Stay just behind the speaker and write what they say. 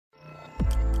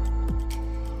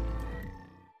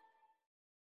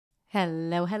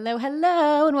Hello, hello,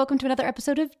 hello, and welcome to another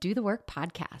episode of Do the Work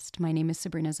podcast. My name is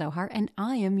Sabrina Zohar, and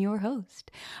I am your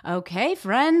host. Okay,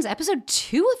 friends, episode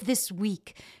 2 of this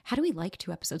week. How do we like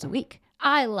 2 episodes a week?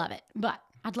 I love it, but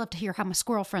I'd love to hear how my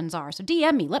squirrel friends are, so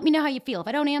DM me. Let me know how you feel. If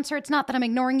I don't answer, it's not that I'm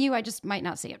ignoring you. I just might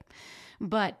not see it.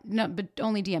 But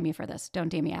only DM me for this.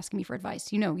 Don't DM me asking me for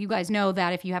advice. You guys know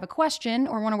that if you have a question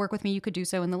or want to work with me, you could do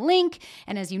so in the link.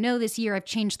 And as you know, this year I've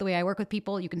changed the way I work with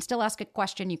people. You can still ask a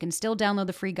question. You can still download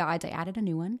the free guides. I added a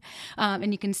new one.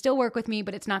 And you can still work with me,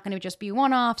 but it's not going to just be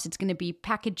one-offs. It's going to be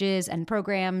packages and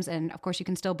programs. And of course, you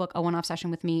can still book a one-off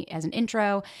session with me as an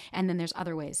intro. And then there's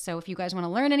other ways. So if you guys want to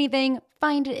learn anything,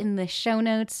 find it in the show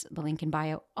notes, the link in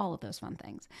bio, all of those fun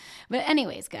things. But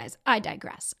anyways, guys, I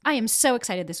digress. I am so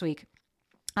excited this week.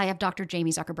 I have Dr.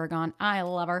 Jaime Zuckerman on. I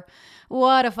love her.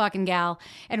 What a fucking gal.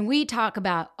 And we talk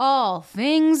about all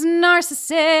things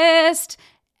narcissist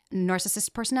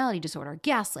personality disorder,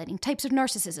 gaslighting, types of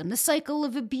narcissism, the cycle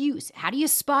of abuse, how do you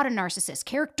spot a narcissist,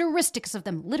 characteristics of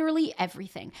them, literally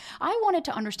everything. I wanted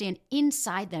to understand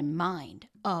inside the mind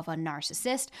of a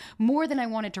narcissist more than I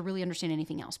wanted to really understand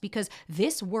anything else, because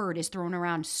this word is thrown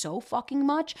around so fucking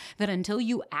much that until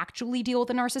you actually deal with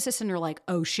a narcissist and you're like,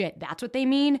 oh shit, that's what they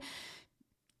mean.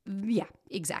 Yeah,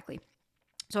 exactly.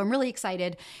 So I'm really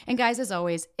excited. And guys, as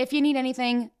always, if you need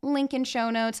anything, link in show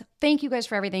notes. Thank you guys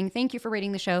for everything. Thank you for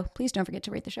rating the show. Please don't forget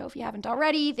to rate the show if you haven't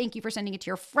already. Thank you for sending it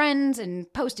to your friends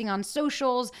and posting on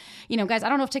socials. Guys, I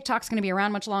don't know if TikTok's going to be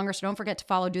around much longer, so don't forget to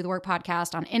follow Do the Work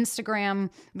podcast on Instagram,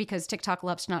 because TikTok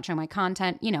loves to not show my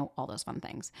content, all those fun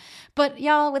things. But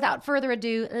y'all, without further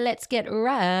ado, let's get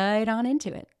right on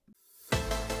into it.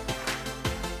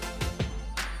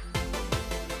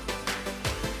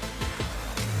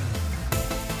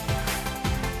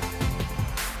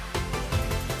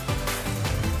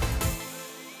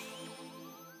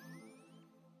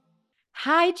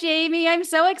 Hi, Jaime. I'm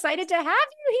so excited to have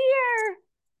you here.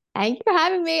 Thank you for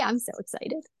having me. I'm so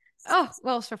excited. Oh,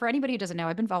 well, so for anybody who doesn't know,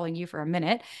 I've been following you for a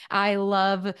minute. I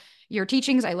love your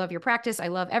teachings. I love your practice. I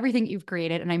love everything you've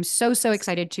created. And I'm so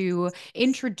excited to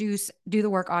introduce Do the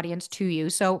Work audience to you.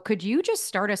 So could you just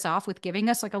start us off with giving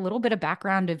us like a little bit of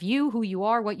background of you, who you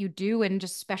are, what you do, and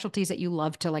just specialties that you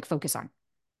love to like focus on?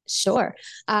 Sure.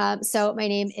 So my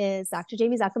name is Dr.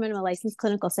 Jaime Zuckerman. I'm a licensed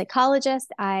clinical psychologist.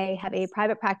 I have a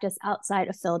private practice outside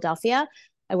of Philadelphia.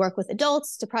 I work with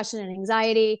adults, depression and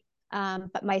anxiety,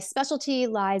 but my specialty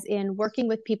lies in working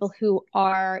with people who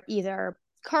are either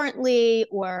currently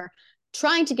or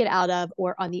trying to get out of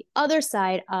or on the other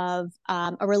side of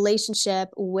a relationship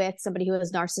with somebody who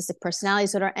has narcissistic personality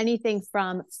disorder, anything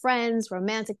from friends,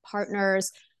 romantic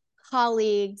partners,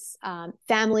 colleagues,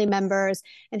 family members,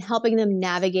 and helping them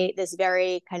navigate this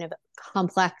very kind of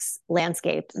complex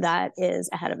landscape that is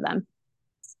ahead of them.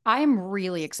 I'm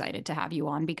really excited to have you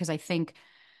on because I think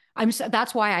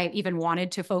that's why I even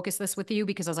wanted to focus this with you,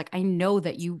 because I was like, I know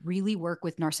that you really work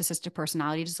with narcissistic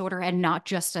personality disorder and not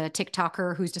just a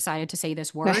TikToker who's decided to say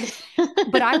this word.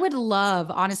 But I would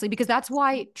love, honestly, because that's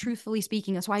why, truthfully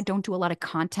speaking, that's why I don't do a lot of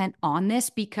content on this,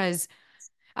 because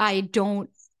I don't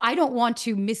want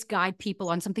to misguide people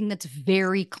on something that's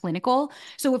very clinical.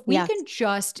 So if we can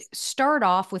just start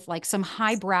off with like some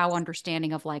highbrow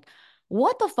understanding of like,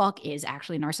 what the fuck is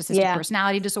actually narcissistic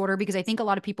personality disorder? Because I think a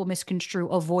lot of people misconstrue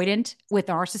avoidant with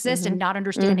narcissist and not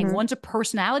understanding one's a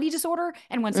personality disorder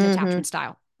and one's an attachment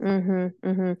style. No,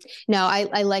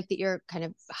 I like that you're kind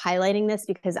of highlighting this,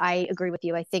 because I agree with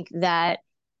you. I think that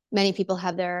many people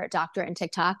have their doctorate in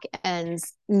TikTok and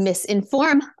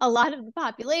misinform a lot of the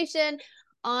population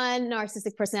on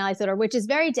narcissistic personality disorder, which is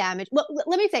very damaged. Well,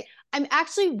 let me say, I'm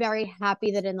actually very happy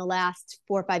that in the last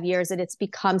 4 or 5 years that it's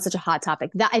become such a hot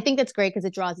topic. That I think that's great because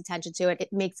it draws attention to it. It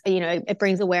makes, it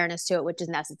brings awareness to it, which is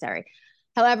necessary.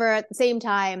 However, at the same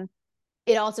time,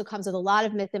 it also comes with a lot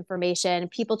of misinformation,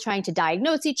 people trying to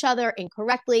diagnose each other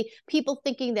incorrectly, people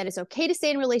thinking that it's okay to stay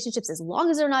in relationships as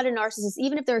long as they're not a narcissist,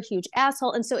 even if they're a huge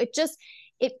asshole. And so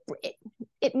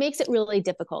it makes it really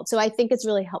difficult. So I think it's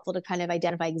really helpful to kind of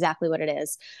identify exactly what it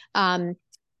is.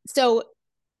 So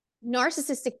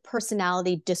narcissistic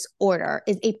personality disorder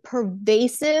is a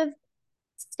pervasive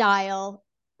style,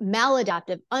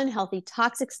 maladaptive, unhealthy,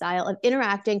 toxic style of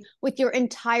interacting with your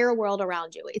entire world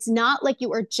around you. It's not like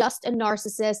you are just a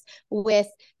narcissist with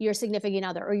your significant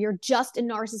other, or you're just a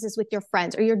narcissist with your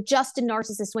friends, or you're just a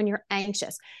narcissist when you're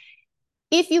anxious.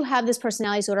 If you have this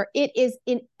personality disorder, it is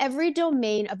in every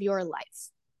domain of your life,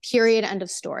 period, end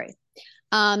of story.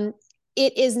 It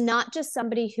is not just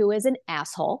somebody who is an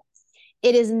asshole.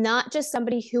 It is not just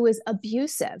somebody who is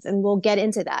abusive, and we'll get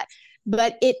into that,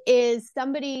 but it is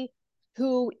somebody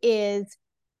who is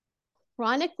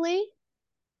chronically,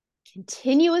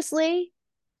 continuously,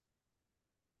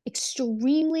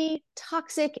 extremely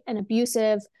toxic and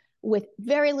abusive with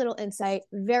very little insight,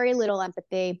 very little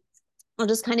empathy. I'll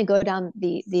just kind of go down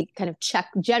the kind of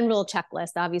general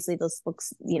checklist. Obviously, this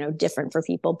looks different for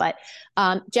people, but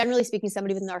generally speaking,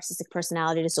 somebody with narcissistic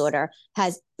personality disorder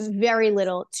has very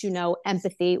little to no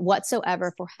empathy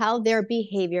whatsoever for how their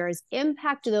behaviors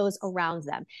impact those around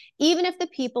them. Even if the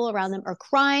people around them are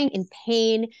crying in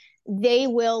pain, they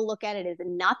will look at it as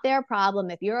not their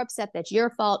problem. If you're upset, that's your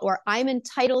fault, or I'm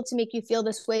entitled to make you feel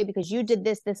this way because you did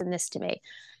this, this, and this to me.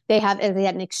 They had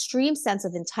an extreme sense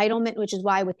of entitlement, which is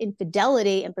why with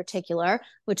infidelity in particular,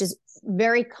 which is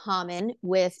very common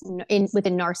within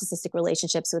narcissistic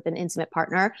relationships with an intimate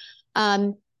partner,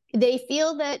 they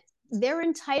feel that they're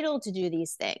entitled to do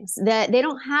these things, that they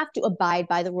don't have to abide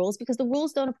by the rules because the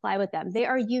rules don't apply with them. They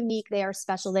are unique, they are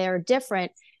special, they are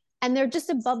different, and they're just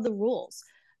above the rules,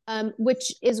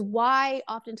 which is why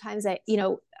oftentimes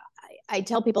I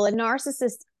tell people a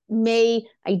narcissist may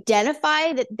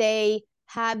identify that they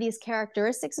have these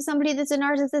characteristics of somebody that's a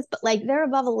narcissist, but like they're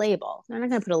above a label. They're not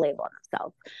going to put a label on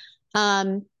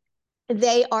themselves.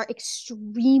 They are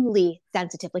extremely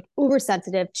sensitive, like uber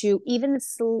sensitive to even the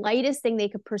slightest thing they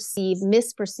could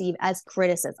misperceive as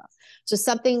criticism. So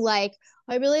something like,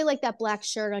 I really like that black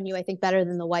shirt on you, I think better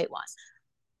than the white one.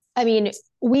 I mean,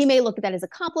 we may look at that as a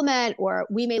compliment, or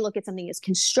we may look at something as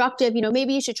constructive.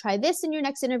 Maybe you should try this in your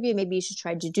next interview. Maybe you should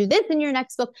try to do this in your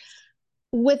next book.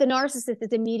 With a narcissist,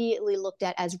 it's immediately looked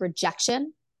at as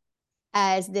rejection,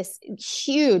 as this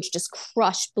huge, just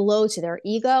crush blow to their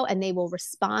ego. And they will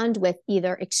respond with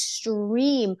either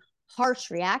extreme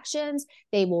harsh reactions,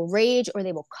 they will rage, or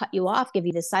they will cut you off, give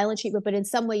you the silent treatment, but in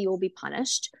some way you will be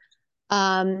punished.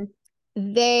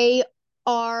 They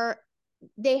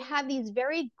have these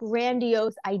very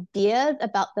grandiose ideas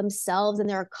about themselves and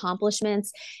their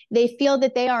accomplishments. They feel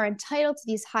that they are entitled to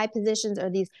these high positions or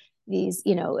these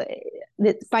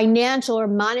the financial or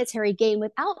monetary gain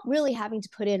without really having to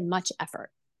put in much effort.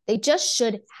 They just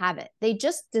should have it. They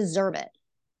just deserve it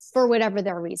for whatever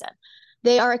their reason.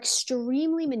 They are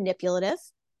extremely manipulative.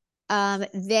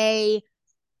 They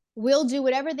will do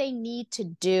whatever they need to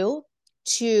do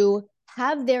to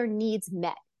have their needs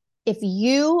met. If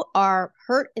you are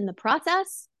hurt in the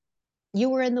process, you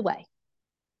were in the way.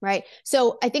 Right.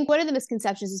 So I think one of the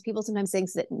misconceptions is people sometimes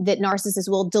think that narcissists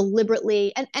will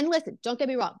deliberately, and listen, don't get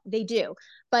me wrong, they do.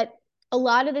 But a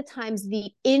lot of the times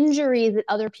the injuries that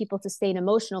other people sustain,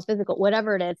 emotional, physical,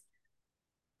 whatever it is,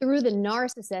 through the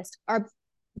narcissist are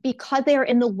because they are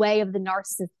in the way of the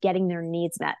narcissist getting their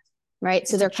needs met. Right.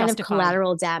 So they're kind of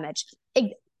collateral damage.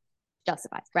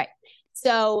 Justified. Right.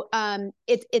 So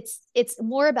it's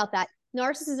more about that.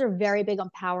 Narcissists are very big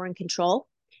on power and control.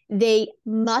 They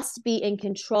must be in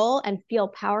control and feel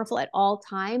powerful at all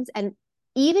times. And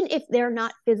even if they're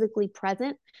not physically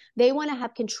present, they want to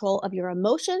have control of your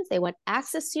emotions. They want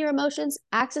access to your emotions,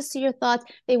 access to your thoughts.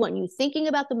 They want you thinking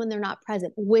about them when they're not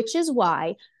present, which is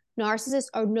why narcissists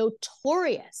are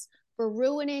notorious for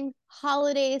ruining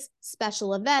holidays,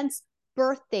 special events,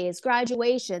 birthdays,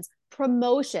 graduations,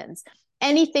 promotions,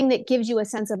 anything that gives you a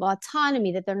sense of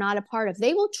autonomy that they're not a part of.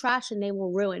 They will trash and they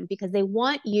will ruin because they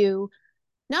want you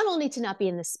not only to not be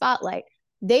in the spotlight,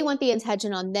 they want the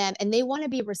attention on them, and they want to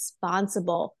be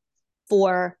responsible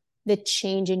for the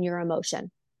change in your emotion.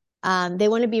 They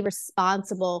want to be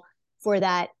responsible for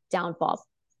that downfall.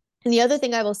 And the other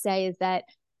thing I will say is that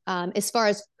as far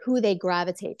as who they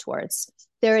gravitate towards,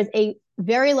 there is a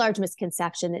very large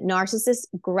misconception that narcissists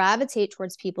gravitate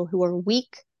towards people who are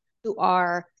weak, who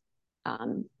are,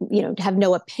 have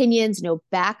no opinions, no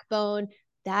backbone.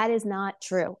 That is not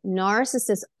true.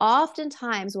 Narcissists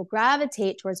oftentimes will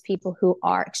gravitate towards people who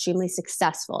are extremely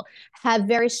successful, have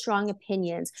very strong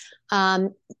opinions.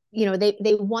 They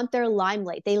want their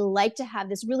limelight. They like to have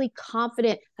this really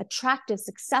confident, attractive,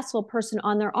 successful person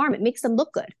on their arm. It makes them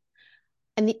look good.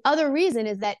 And the other reason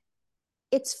is that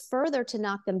it's further to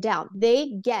knock them down.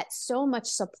 They get so much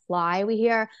supply, we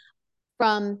hear,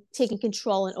 from taking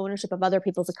control and ownership of other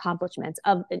people's accomplishments,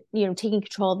 of taking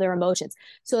control of their emotions.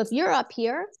 So if you're up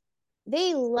here,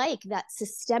 they like that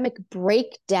systemic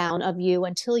breakdown of you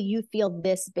until you feel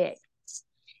this big.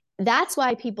 That's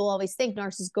why people always think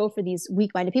narcissists go for these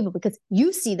weak-minded people, because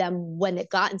you see them when they've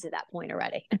gotten to that point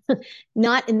already,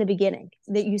 not in the beginning,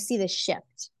 that you see the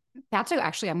shift.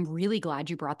 Actually, I'm really glad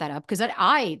you brought that up because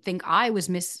I think I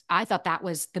thought that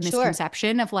was the Sure.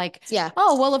 misconception of like, Yeah.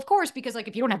 oh, well, of course, because like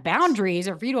if you don't have boundaries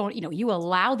or if you don't, you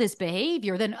allow this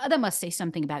behavior, then that must say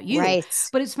something about you. Right.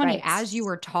 But it's funny, Right. as you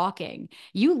were talking,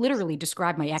 you literally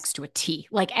described my ex to a T,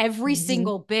 like every Hmm.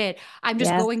 single bit. I'm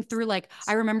just Yeah. going through like,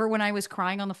 I remember when I was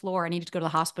crying on the floor, I needed to go to the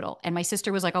hospital. And my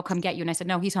sister was like, I'll come get you. And I said,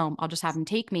 no, he's home. I'll just have him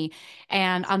take me.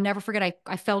 And I'll never forget,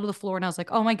 I fell to the floor and I was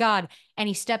like, oh my God. And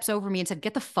he steps over me and said,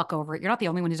 get the fuck over it. You're not the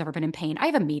only one who's ever been in pain. I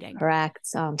have a meeting. Correct.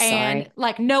 Oh, I'm And sorry.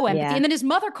 like no empathy. Yeah. And then his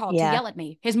mother called to Yeah. yell at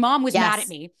me. His mom was mad at Yes.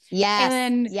 me. And Yes.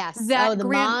 then Yes. Oh, that the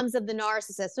grand moms of the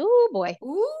narcissists. Oh boy.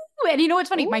 Ooh, and you know what's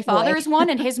funny? Oh My boy. father is one,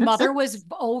 and his mother was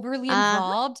overly Uh-huh.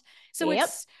 involved. So Yep.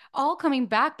 it's all coming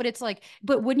back, but it's like,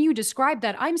 but when you describe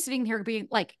that, I'm sitting here being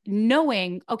like,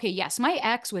 knowing, okay, yes, my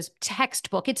ex was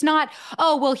textbook. It's not,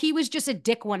 oh, well, he was just a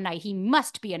dick one night. He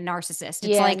must be a narcissist. It's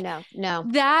Yeah. like No. No.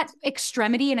 that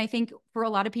extremity. And I think for a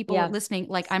lot of people Yeah. listening,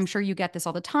 like, I'm sure you get this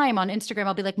all the time on Instagram.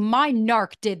 I'll be like, my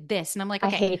narc did this. And I'm like, I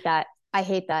okay, hate that. I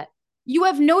hate that. you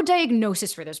have no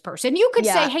diagnosis for this person. You could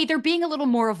say, Yeah. hey, they're being a little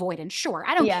more avoidant. Sure.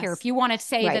 I don't care if Yes. you want to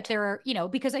say that Right. they're,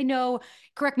 because I know,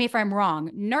 correct me if I'm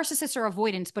wrong, narcissists are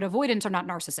avoidance, but avoidants are not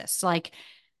narcissists. Like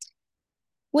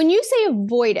When you say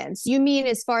avoidance, you mean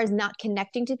as far as not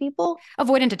connecting to people?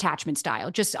 avoidant attachment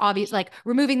style, just obvious, like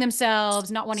removing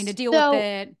themselves, not wanting to deal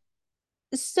with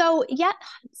So, it. yeah.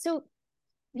 So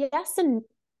yes and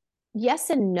yes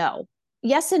and no.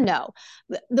 Yes and no.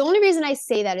 The only reason I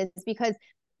say that is because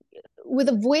with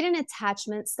avoidant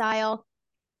attachment style,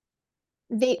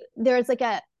 there's like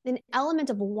an element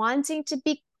of wanting to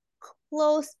be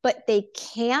close, but they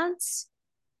can't,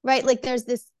 right? Like there's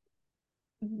this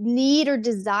need or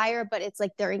desire, but it's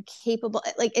like they're incapable,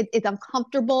 like it's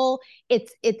uncomfortable.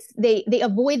 They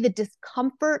avoid the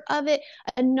discomfort of it.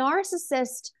 A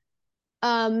narcissist,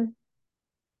 um,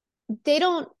 they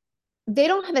don't they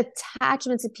don't have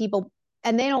attachment to people,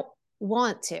 and they don't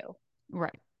want to.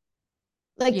 Right.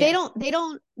 Like Yeah. they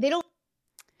don't.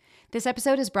 This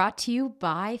episode is brought to you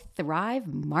by Thrive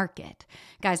Market.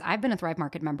 Guys, I've been a Thrive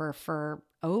Market member for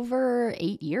over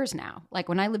 8 years now. Like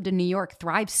when I lived in New York,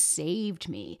 Thrive saved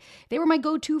me. They were my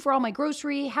go to for all my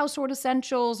grocery, household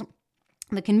essentials.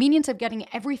 The convenience of getting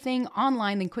everything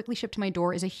online then quickly shipped to my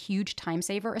door is a huge time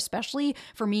saver, especially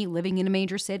for me living in a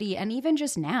major city. And even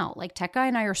just now, like Tech Guy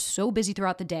and I are so busy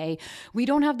throughout the day, we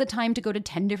don't have the time to go to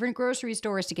 10 different grocery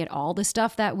stores to get all the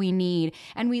stuff that we need.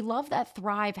 And we love that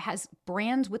Thrive has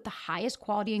brands with the highest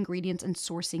quality ingredients and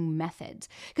sourcing methods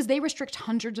because they restrict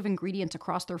hundreds of ingredients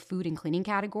across their food and cleaning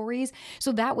categories.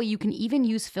 So that way you can even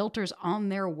use filters on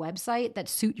their website that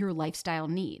suit your lifestyle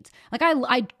needs. Like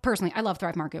I personally, I love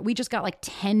Thrive Market. We just got like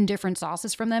 10 different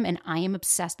sauces from them, and I am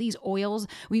obsessed. These oils,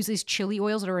 we use these chili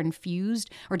oils that are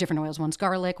infused, or different oils, one's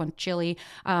garlic, one's chili,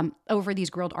 over these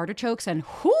grilled artichokes, and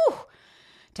whew,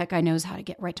 Tech Guy knows how to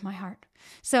get right to my heart.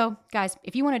 So, guys,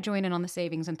 if you want to join in on the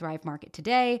savings in Thrive Market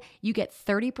today, you get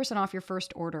 30% off your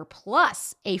first order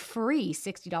plus a free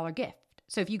 $60 gift.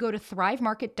 So if you go to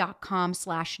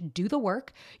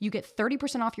thrivemarket.com/do-the-work, you get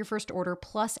 30% off your first order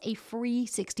plus a free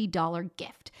 $60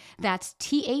 gift. That's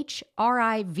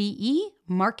THRIVE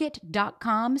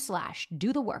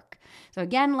market.com/do-the-work. So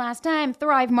again, last time,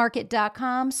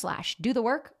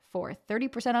 thrivemarket.com/do-the-work for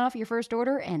 30% off your first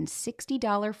order and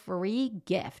 $60 free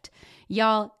gift.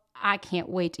 Y'all, I can't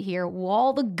wait to hear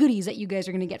all the goodies that you guys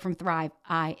are going to get from Thrive.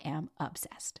 I am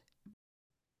obsessed.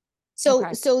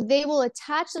 So they will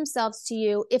attach themselves to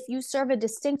you if you serve a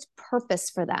distinct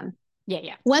purpose for them.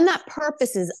 Yeah. When that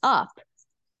purpose is up,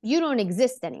 you don't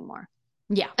exist anymore.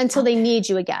 Yeah. Until they need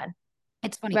you again.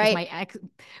 It's funny because right?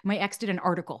 my ex did an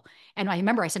article, and I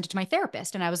remember I sent it to my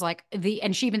therapist, and I was like,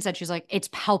 and she even said, she's like, it's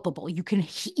palpable. You can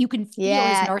feel his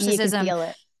narcissism. You can feel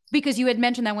it. Because you had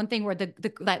mentioned that one thing where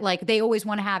that like they always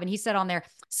want to have, and he said on there,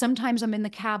 sometimes I'm in the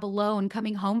cab alone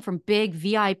coming home from big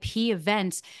VIP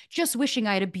events, just wishing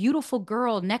I had a beautiful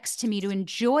girl next to me to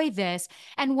enjoy this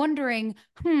and wondering,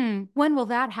 when will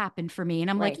that happen for me? And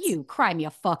I'm like, you cry me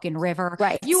a fucking river.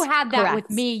 Right. You had that with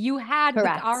me. You had the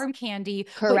arm candy,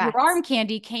 but your arm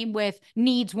candy came with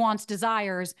needs, wants,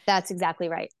 desires. That's exactly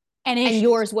right. And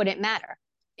yours wouldn't matter.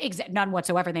 None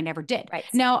whatsoever. They never did. Right.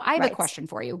 Now, I have a question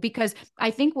for you, because I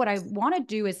think what I want to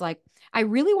do is like, I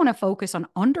really want to focus on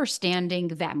understanding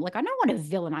them. Like, I don't want to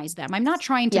villainize them. I'm not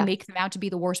trying to make them out to be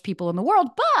the worst people in the world,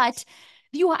 but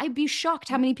I'd be shocked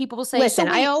how many people will say, listen,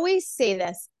 I always say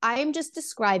this. I'm just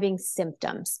describing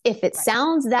symptoms. If it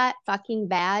sounds that fucking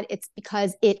bad, it's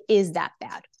because it is that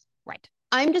bad. Right.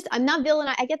 I'm not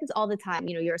villain. I get this all the time.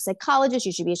 You're a psychologist.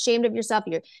 You should be ashamed of yourself.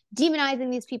 You're demonizing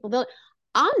these people.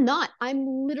 I'm not. I'm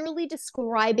literally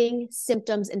describing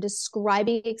symptoms and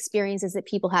describing experiences that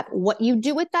people have. What you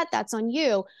do with that, that's on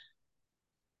you.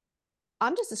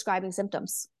 I'm just describing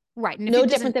symptoms. Right. And if No it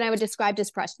different doesn't, than I would describe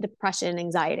depression and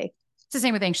anxiety. it's the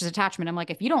same with anxious attachment. I'm like,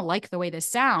 if you don't like the way this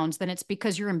sounds, then it's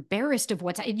because you're embarrassed of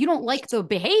you don't like the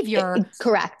behavior.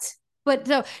 Correct. But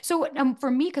for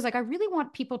me, because like I really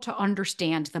want people to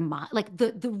understand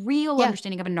the real Yeah.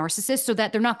 understanding of a narcissist, so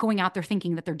that they're not going out there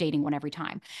thinking that they're dating one every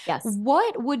time. Yes.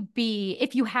 What would be,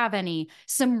 if you have any,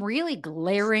 some really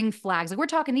glaring flags? Like we're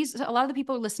talking a lot of the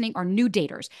people listening are new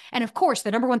daters, and of course,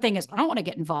 the number one thing is I don't want to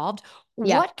get involved.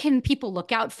 Yeah. What can people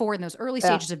look out for in those early Yeah.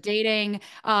 stages of dating,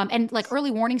 and like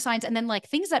early warning signs, and then like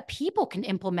things that people can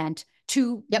implement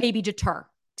to maybe deter?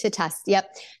 To test.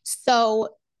 Yep. So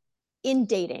in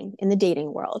the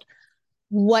dating world,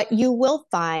 what you will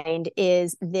find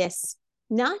is this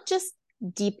not just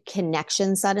deep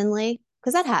connection suddenly,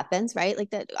 because that happens, right? Like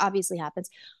that obviously happens.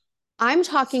 I'm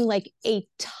talking like a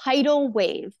tidal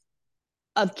wave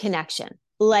of connection.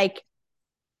 Like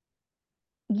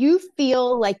you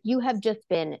feel like you have just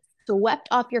been swept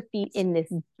off your feet in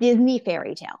this Disney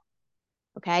fairy tale.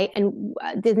 Okay. And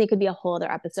Disney could be a whole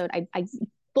other episode. I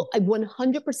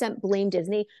 100% blame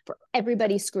Disney for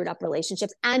everybody's screwed up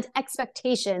relationships and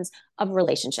expectations of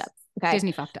relationships. Okay.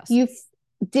 Disney fucked us.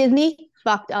 Disney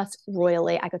fucked us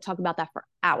royally. I could talk about that for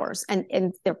hours. And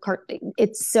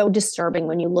it's so disturbing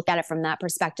when you look at it from that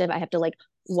perspective. I have to like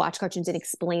watch cartoons and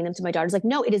explain them to my daughters. Like,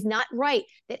 no, it is not right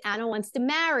that Anna wants to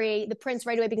marry the prince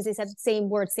right away because they said the same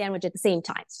word sandwich at the same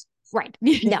time. Right.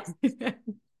 No.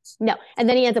 No. And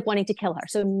then he ends up wanting to kill her.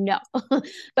 So no.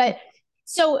 But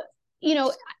so,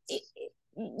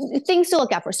 things to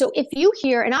look out for. So if you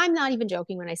hear, and I'm not even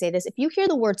joking when I say this, if you hear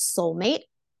the word soulmate,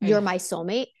 you're my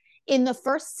soulmate, in the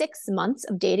first 6 months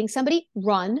of dating somebody,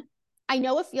 run. I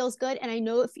know it feels good and I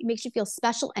know it makes you feel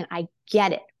special and I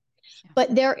get it. Yeah.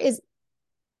 But there is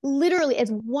literally,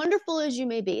 as wonderful as you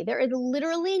may be, there is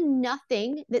literally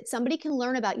nothing that somebody can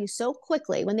learn about you so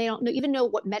quickly when they don't even know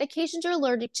what medications you're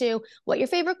allergic to, what your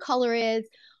favorite color is,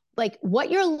 like what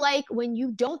you're like when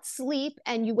you don't sleep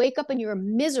and you wake up and you're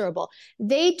miserable.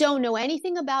 They don't know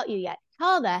anything about you yet.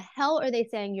 How the hell are they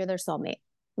saying you're their soulmate?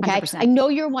 Okay. 100%. I know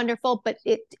you're wonderful, but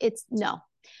it's no,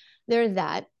 there's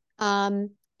that.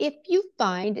 If you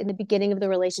find in the beginning of the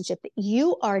relationship that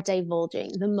you are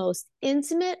divulging the most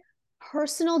intimate,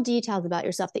 personal details about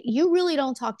yourself that you really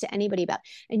don't talk to anybody about,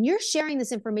 and you're sharing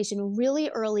this information really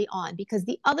early on because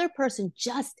the other person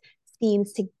just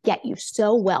seems to get you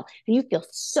so well and you feel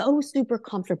so super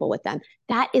comfortable with them,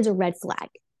 that is a red flag.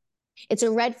 It's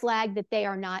a red flag that they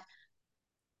are not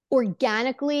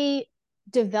organically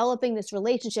developing this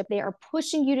relationship. They are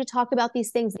pushing you to talk about these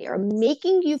things. They are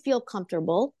making you feel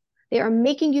comfortable. They are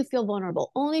making you feel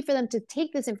vulnerable, only for them to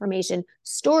take this information,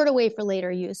 store it away for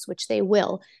later use, which they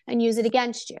will, and use it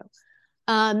against you.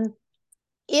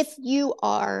 If you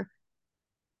are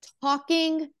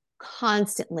talking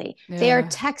constantly, they are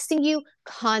texting you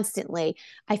constantly.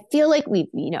 I feel like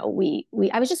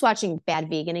I was just watching Bad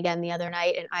Vegan again the other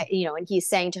night, and and he's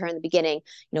saying to her in the beginning,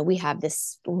 we have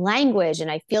this language,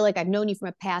 and I feel like I've known you from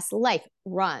a past life.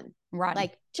 Run,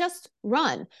 like just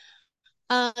run.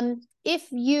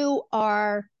 If you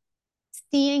are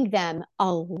seeing them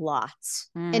a lot,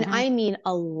 and I mean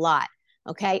a lot,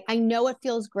 okay, I know it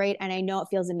feels great and I know it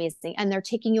feels amazing, and they're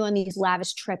taking you on these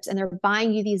lavish trips and they're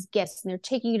buying you these gifts and they're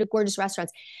taking you to gorgeous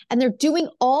restaurants and they're doing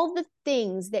all the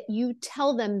things that you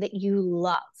tell them that you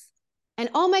love. And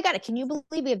oh my God, can you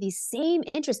believe we have these same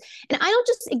interests? And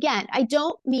I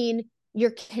don't mean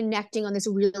you're connecting on this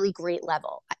really great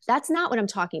level. That's not what I'm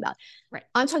talking about. Right.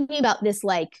 I'm talking about this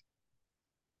like,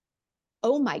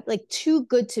 oh my, like too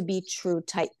good to be true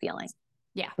type feeling.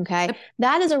 Yeah. Okay.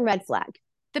 That is a red flag.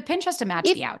 The pinch has to match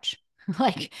the ouch.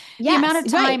 Like the amount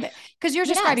of time, because you're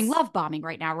describing love bombing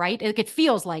right now, right? It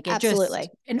feels like it just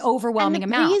an overwhelming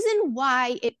amount. The reason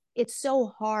why it's so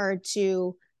hard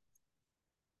to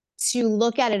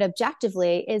look at it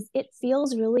objectively is it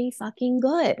feels really fucking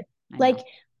good. Like,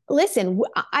 listen,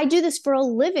 I do this for a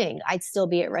living. I'd still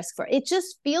be at risk for it. It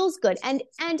just feels good. And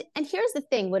here's the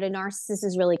thing, what a narcissist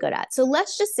is really good at. So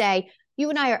let's just say you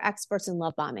and I are experts in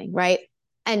love bombing, right?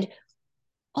 And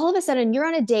all of a sudden you're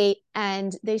on a date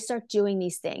and they start doing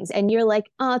these things and you're like,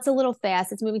 oh, it's a little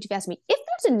fast. It's moving too fast for me. If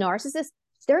there's a narcissist,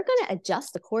 they're going to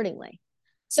adjust accordingly.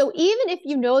 So even if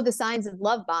you know the signs of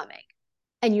love bombing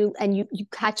and you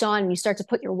catch on and you start to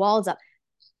put your walls up,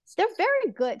 they're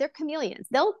very good. They're chameleons.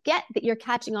 They'll get that you're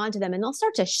catching on to them and they'll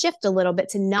start to shift a little bit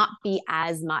to not be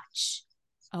as much.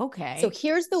 Okay. So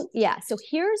here's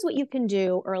what you can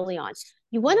do early on.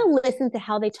 You want to listen to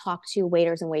how they talk to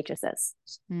waiters and waitresses.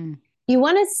 You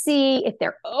want to see if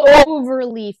they're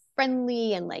overly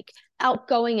friendly and like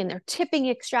outgoing and they're tipping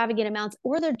extravagant amounts,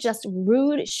 or they're just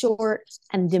rude, short,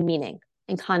 and demeaning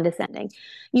and condescending.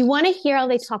 You want to hear how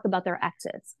they talk about their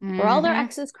exes. Are all their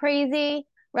exes crazy?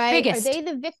 Right? Are they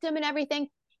the victim in everything?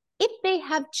 If they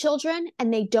have children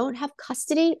and they don't have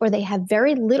custody, or they have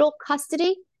very little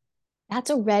custody, that's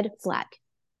a red flag.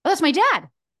 Oh, that's my dad.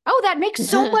 Oh, that makes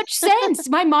so much sense.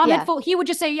 My mom Yeah. he would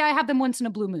just say, yeah, I have them once in a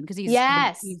blue moon because he's,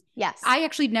 yes. I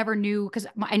actually never knew, because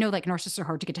I know like narcissists are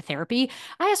hard to get to therapy.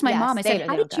 I asked my Yes, mom, I said,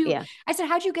 yeah. I said,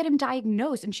 how'd you get him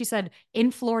diagnosed? And she said,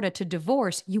 in Florida to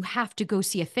divorce, you have to go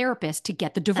see a therapist to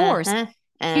get the divorce.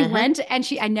 She went and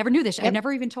I never knew this. I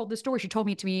never even told the story. She told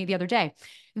me to me the other day.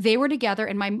 They were together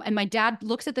and my dad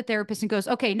looks at the therapist and goes,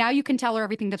 okay, now you can tell her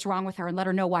everything that's wrong with her and let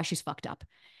her know why she's fucked up.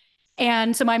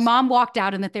 And so my mom walked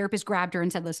out and the therapist grabbed her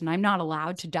and said, listen, I'm not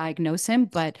allowed to diagnose him,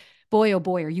 but boy, oh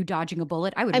boy, are you dodging a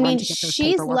bullet? I would run to get those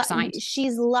paperwork signed.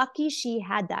 She's lucky she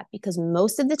had that, because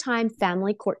most of the time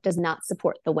family court does not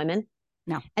support the women.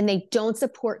 No. And they don't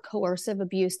support coercive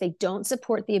abuse. They don't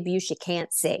support the abuse you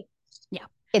can't see. Yeah.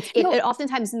 It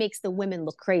oftentimes makes the women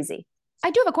look crazy. I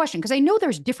do have a question, because I know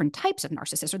there's different types of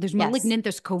narcissists, or there's malignant,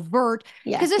 there's covert,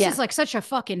 because this is like such a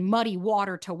fucking muddy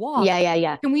water to walk.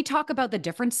 Yeah. Can we talk about the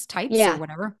different types or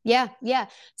whatever? Yeah.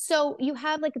 So you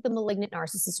have like the malignant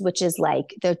narcissist, which is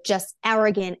like, they're just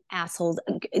arrogant assholes,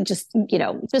 just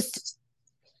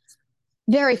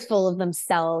very full of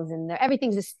themselves, and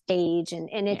everything's a stage, and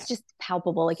it's just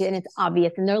palpable, like, and it's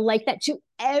obvious, and they're like that to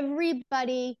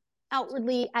everybody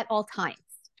outwardly at all times.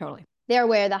 Totally. They're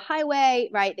aware of the highway,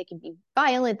 right? They can be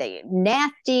violent, they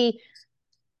nasty.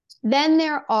 Then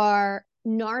there are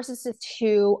narcissists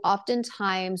who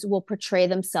oftentimes will portray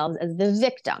themselves as the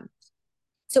victim.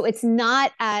 So it's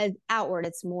not as outward,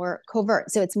 it's more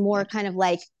covert. So it's more kind of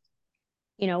like,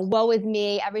 woe is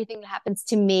me, everything that happens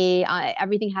to me,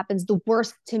 everything happens the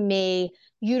worst to me.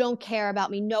 You don't care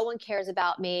about me. No one cares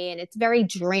about me. And it's very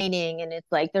draining. And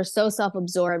it's like, they're so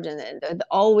self-absorbed, and they're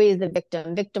always the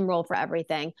victim role for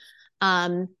everything.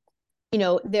 There's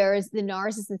the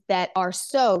narcissists that are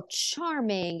so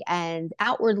charming, and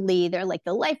outwardly they're like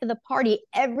the life of the party.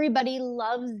 Everybody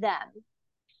loves them.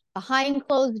 Behind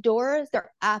closed doors,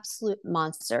 they're absolute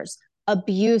monsters,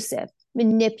 abusive,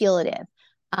 manipulative,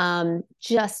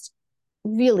 just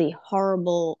really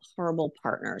horrible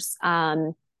partners.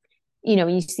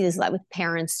 You see this a lot with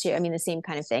parents too. I mean, the same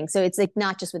kind of thing. So it's like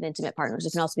not just with intimate partners,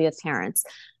 it can also be with parents.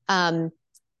 I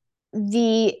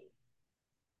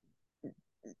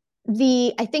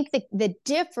think the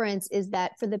difference is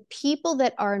that for the people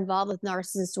that are involved with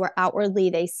narcissists, who are outwardly,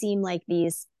 they seem like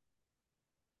these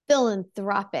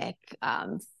philanthropic,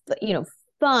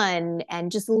 fun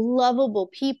and just lovable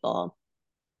people,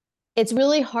 it's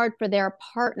really hard for their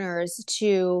partners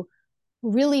to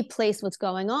really place what's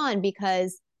going on,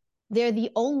 because they're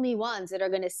the only ones that are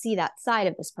going to see that side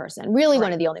of this person. Really,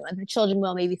 one of the only ones. The children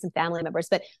will, maybe some family members,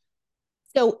 but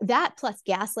so that plus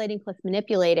gaslighting plus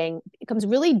manipulating becomes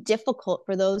really difficult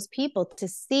for those people to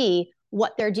see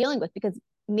what they're dealing with, because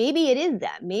maybe it is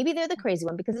them. Maybe they're the crazy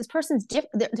one, because this person's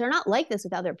different. They're not like this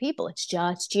with other people. It's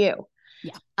just you.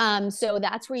 Yeah. So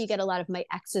that's where you get a lot of my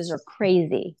exes are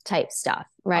crazy type stuff,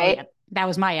 right? Oh, yeah. That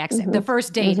was my ex. The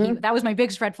first date, that was my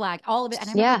biggest red flag. All of it. And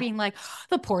I remember being like,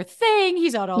 the poor thing.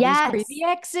 He's got all these crazy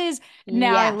exes.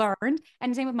 Now I learned.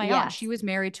 And same with my aunt. She was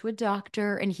married to a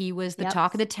doctor, and he was the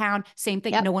talk of the town. Same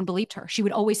thing. No one believed her. She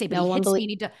would always say, but he hits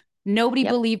me. Nobody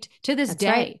believed to this day.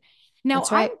 Right. Now,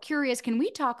 I'm curious, can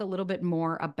we talk a little bit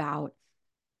more about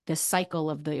the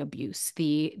cycle of the abuse?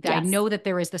 I know that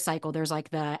there is the cycle. There's like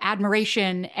the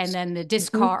admiration, and then the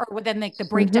discard, or then like the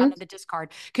breakdown of the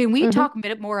discard. Can we talk a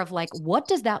bit more of like, what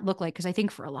does that look like? Because I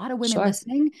think for a lot of women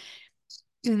listening,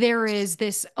 there is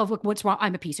this of like, what's wrong?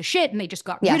 I'm a piece of shit, and they just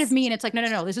got rid of me. And it's like,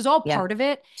 no, this is all part of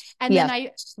it. And then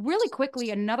I really quickly,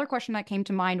 another question that came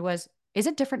to mind was, is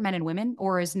it different men and women,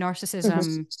 or is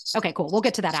narcissism? Okay, cool. We'll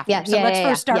get to that after. Let's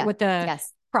first start with the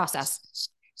process.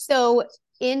 So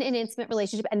in an intimate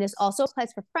relationship, and this also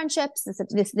applies for friendships,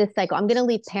 this cycle, I'm going to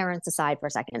leave parents aside for a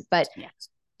second, but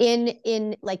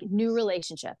in like new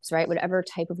relationships, right? Whatever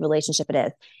type of relationship it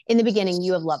is, in the beginning,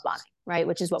 you have love bombing, right?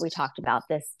 Which is what we talked about.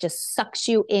 This just sucks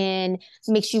you in,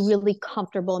 makes you really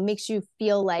comfortable, makes you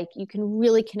feel like you can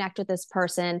really connect with this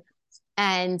person.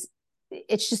 And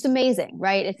it's just amazing,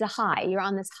 right? It's a high. You're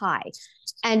on this high.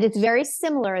 And it's very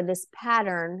similar, this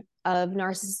pattern of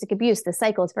narcissistic abuse, the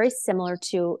cycle is very similar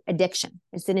to addiction.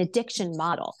 It's an addiction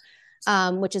model,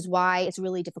 which is why it's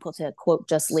really difficult to, quote,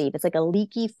 just leave. It's like a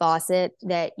leaky faucet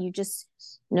that you just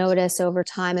notice over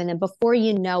time. And then before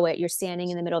you know it, you're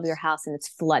standing in the middle of your house and it's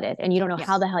flooded and you don't know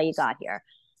how the hell you got here.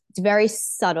 It's very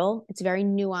subtle. It's very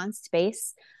nuanced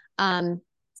space.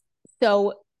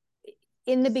 So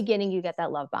in the beginning, you get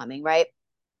that love bombing, right?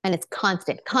 And it's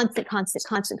constant, constant, constant,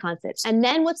 constant, constant. And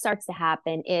then what starts to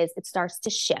happen is it starts to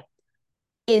shift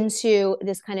into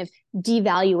this kind of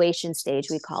devaluation stage,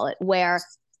 we call it, where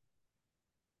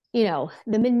the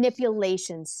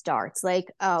manipulation starts.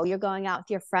 Like, oh, you're going out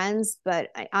with your friends, but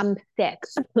I'm sick.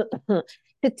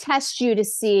 To test you to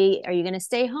see, are you going to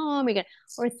stay home? Are you gonna,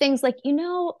 or things like,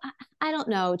 I don't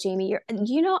know, Jamie,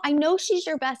 I know she's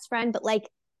your best friend, but like,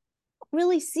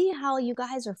 really see how you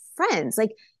guys are friends.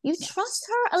 Like, you trust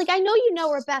her. Like, I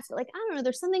know her best, but like, I don't know,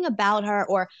 there's something about her.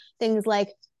 Or things like,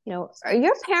 are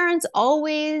your parents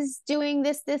always doing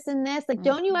this, this, and this? Like,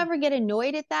 don't you ever get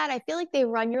annoyed at that? I feel like they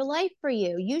run your life for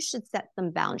you. You should set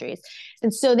some boundaries.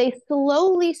 And so they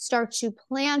slowly start to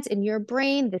plant in your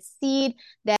brain the seed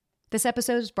that. This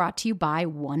episode is brought to you by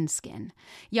OneSkin.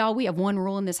 Y'all, we have one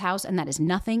rule in this house, and that is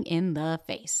nothing in the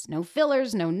face. No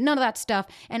fillers, none of that stuff.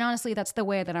 And honestly, that's the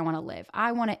way that I want to live.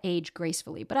 I want to age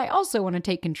gracefully, but I also want to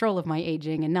take control of my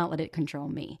aging and not let it control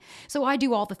me. So I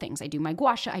do all the things. I do my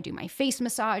gua sha, I do my face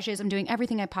massages, I'm doing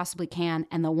everything I possibly can.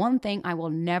 And the one thing I will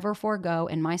never forego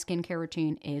in my skincare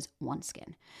routine is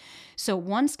OneSkin. So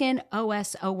OneSkin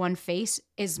OS01 Face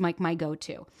is like my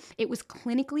go-to. It was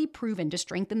clinically proven to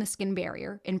strengthen the skin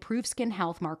barrier, improve skin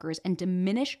health markers, and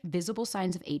diminish visible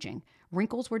signs of aging.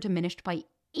 Wrinkles were diminished by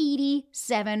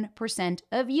 87%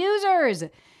 of users.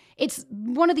 It's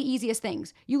one of the easiest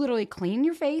things. You literally clean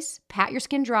your face, pat your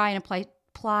skin dry, and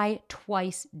apply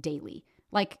twice daily.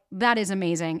 Like, that is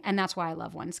amazing, and that's why I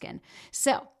love OneSkin.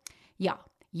 So, yeah.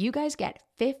 You guys get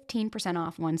 15%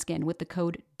 off OneSkin with the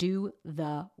code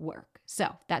DOTHEWORK.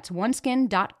 So that's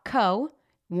oneskin.co,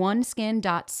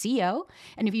 oneskin.co.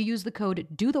 And if you use the code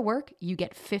DOTHEWORK, you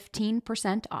get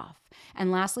 15% off.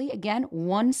 And lastly, again,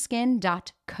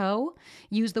 oneskin.co.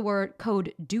 Use the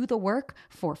code DOTHEWORK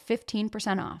for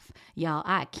 15% off. Y'all,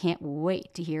 I can't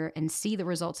wait to hear and see the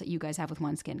results that you guys have with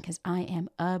OneSkin because I am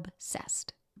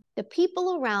obsessed. The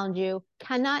people around you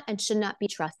cannot and should not be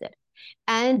trusted.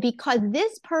 And because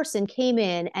this person came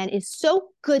in and is so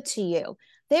good to you,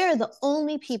 they're the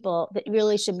only people that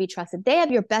really should be trusted. They have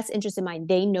your best interest in mind.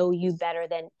 They know you better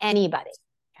than anybody.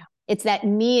 Yeah. It's that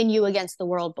me and you against the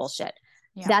world bullshit.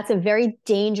 Yeah. That's a very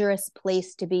dangerous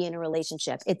place to be in a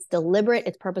relationship. It's deliberate.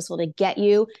 It's purposeful to get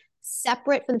you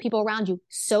separate from the people around you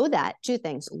so that two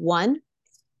things. One,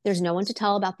 there's no one to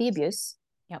tell about the abuse.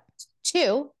 Yep.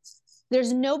 Two,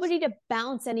 there's nobody to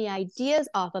bounce any ideas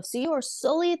off of. So you are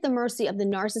solely at the mercy of the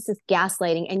narcissist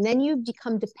gaslighting, and then you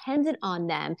become dependent on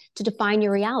them to define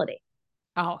your reality.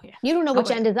 Oh, yeah. You don't know which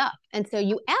end is up. And so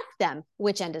you ask them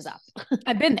which end is up.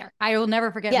 I've been there. I will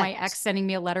never forget my ex sending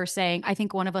me a letter saying, I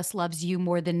think one of us loves you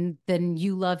more than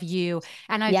you love you.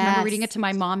 And I remember reading it to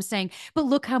my mom saying, but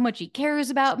look how much he cares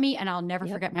about me. And I'll never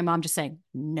forget my mom just saying,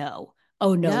 no.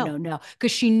 Oh, no.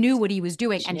 Because she knew what he was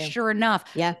doing. And sure enough,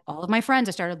 all of my friends,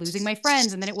 I started losing my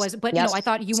friends. And then it was, but I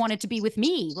thought you wanted to be with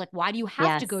me. Like, why do you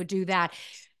have to go do that?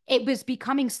 It was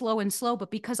becoming slow,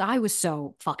 but because I was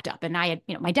so fucked up and I had,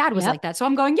 my dad was like that. So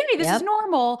I'm going, this is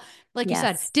normal. Like you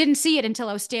said, didn't see it until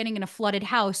I was standing in a flooded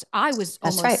house. I was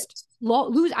I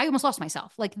almost lost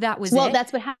myself. Like that was Well,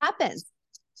 that's what happens.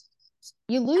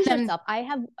 You lose yourself. I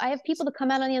have people that come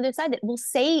out on the other side that will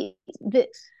say that,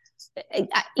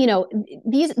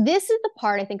 this is the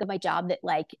part I think of my job that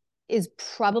like is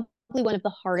probably one of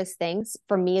the hardest things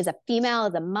for me as a female,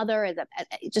 as a mother,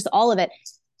 just all of it.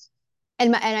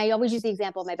 And I always use the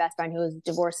example of my best friend who was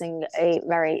divorcing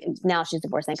now she's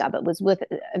divorced, thank God, but was with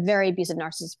a very abusive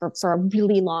narcissist for a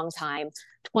really long time,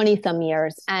 20 some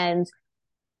years. And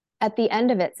at the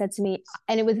end of it said to me,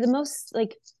 and it was the most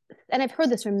like, and I've heard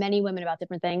this from many women about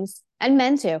different things and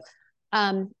men too.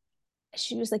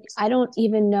 She was like, I don't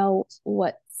even know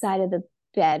what side of the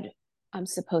bed I'm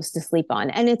supposed to sleep on.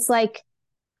 And it's like,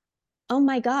 oh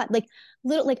my God, like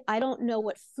I don't know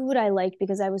what food I like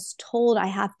because I was told I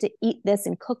have to eat this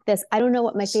and cook this. I don't know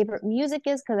what my favorite music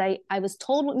is because I was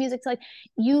told what music's like.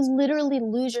 You literally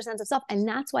lose your sense of self. And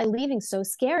that's why leaving's so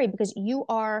scary because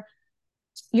you're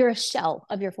a shell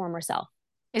of your former self.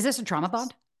 Is this a trauma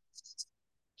bond?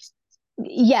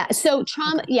 Yeah. So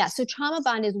trauma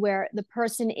bond is where the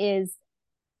person is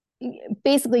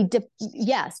basically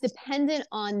dependent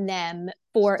on them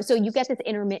so you get this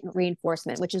intermittent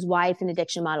reinforcement, which is why it's an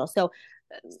addiction model. So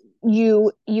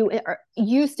you are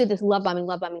used to this love bombing,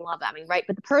 right?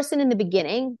 But the person in the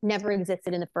beginning never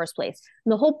existed in the first place.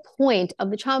 And the whole point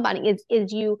of the trauma bonding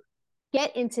is you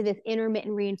get into this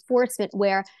intermittent reinforcement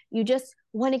where you just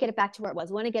want to get it back to where it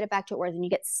was, and you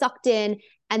get sucked in,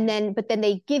 but then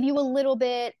they give you a little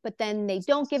bit, but then they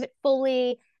don't give it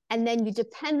fully. and then you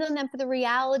depend on them for the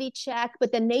reality check,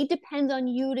 but then they depend on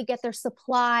you to get their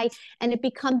supply. And it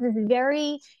becomes this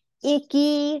very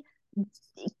icky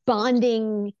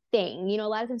bonding thing. You know, a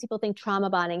lot of times people think trauma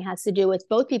bonding has to do with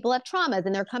both people have traumas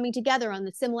and they're coming together on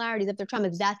the similarities of their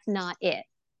traumas. That's not it.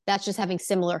 That's just having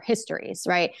similar histories,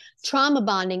 right? Trauma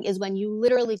bonding is when you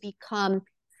literally become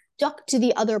stuck to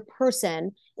the other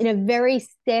person in a very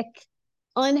sick,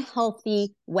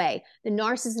 unhealthy way. The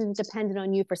narcissist is dependent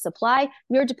on you for supply.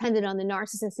 You're dependent on the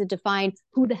narcissist to define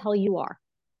who the hell you are.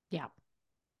 Yeah.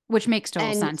 Which makes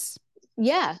total sense.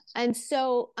 Yeah. And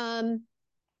so,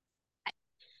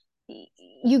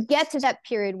 you get to that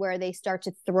period where they start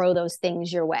to throw those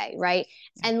things your way, right?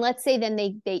 And let's say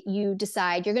then you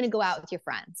decide you're going to go out with your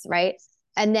friends, right?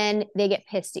 And then they get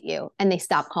pissed at you and they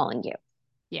stop calling you.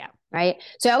 Yeah. Right.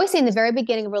 So I always say in the very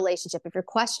beginning of a relationship, if you're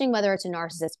questioning whether it's a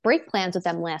narcissist, break plans with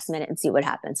them last minute and see what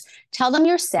happens. Tell them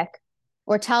you're sick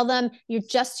or tell them you're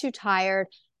just too tired.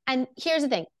 And here's the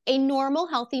thing, a normal,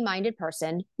 healthy-minded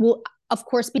person will, of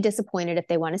course, be disappointed if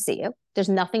they want to see you. There's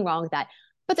nothing wrong with that.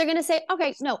 But they're going to say,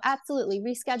 okay, no, absolutely.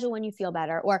 Reschedule when you feel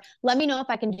better. Or let me know if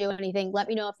I can do anything. Let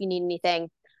me know if you need anything.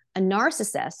 A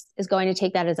narcissist is going to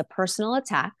take that as a personal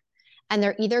attack. And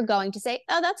they're either going to say,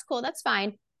 oh, that's cool. That's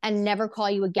fine. And never call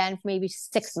you again for maybe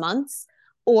 6 months.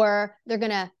 Or they're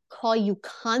going to call you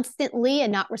constantly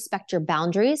and not respect your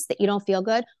boundaries that you don't feel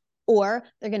good. Or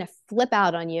they're going to flip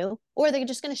out on you. Or they're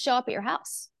just going to show up at your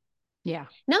house. Yeah.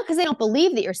 Not because they don't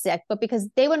believe that you're sick, but because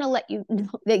they want to let you know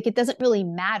that it doesn't really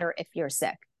matter if you're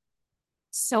sick.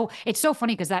 So it's so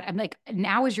funny because that I'm like,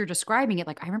 now as you're describing it,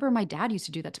 like I remember my dad used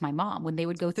to do that to my mom when they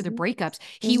would go through the breakups.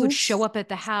 He would show up at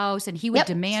the house and he would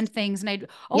demand things. And I'd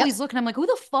always look and I'm like, who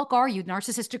the fuck are you?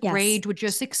 Narcissistic rage would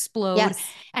just explode.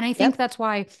 And I think that's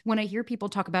why when I hear people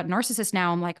talk about narcissists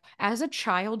now, I'm like, as a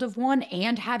child of one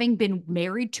and having been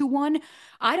married to one,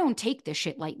 I don't take this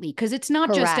shit lightly because it's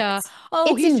not just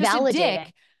he's just a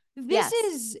dick. This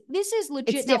is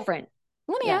legit. It's different.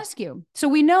 Let me ask you. So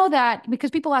we know that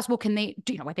because people ask, well, can they,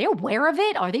 are they aware of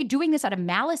it? Are they doing this out of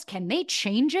malice? Can they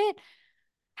change it?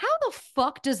 How the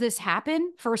fuck does this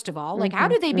happen? First of all, like, how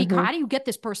do they how do you get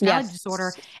this personality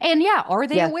disorder? And are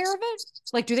they aware of it?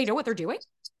 Like, do they know what they're doing?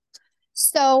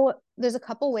 So there's a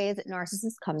couple ways that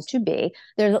narcissists come to be.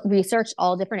 There's research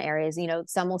all different areas. You know,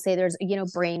 some will say there's,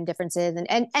 brain differences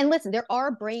and listen, there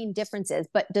are brain differences,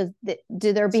 but do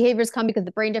their behaviors come because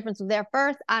the brain difference was there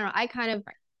first? I don't know. I kind of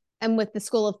am with the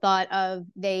school of thought of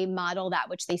they model that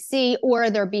which they see,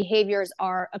 or their behaviors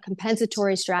are a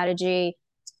compensatory strategy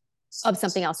of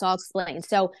something else. So I'll explain.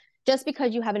 So just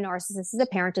because you have a narcissist as a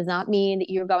parent does not mean that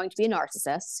you're going to be a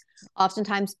narcissist.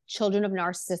 Oftentimes, children of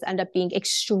narcissists end up being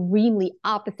extremely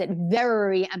opposite,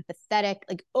 very empathetic,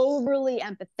 like overly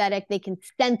empathetic. They can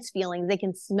sense feelings. They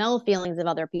can smell feelings of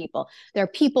other people. They're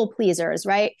people pleasers,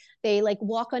 right? They like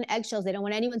walk on eggshells. They don't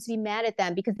want anyone to be mad at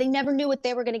them because they never knew what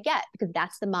they were going to get, because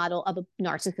that's the model of a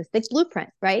narcissistic blueprint,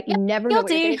 right? You never know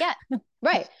what you're going to get.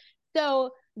 Right.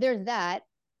 So there's that.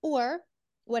 Or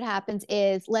what happens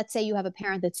is, let's say you have a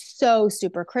parent that's so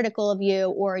super critical of you,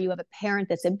 or you have a parent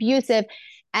that's abusive,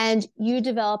 and you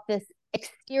develop this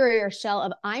exterior shell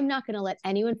of, I'm not going to let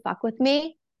anyone fuck with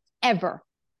me ever.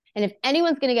 And if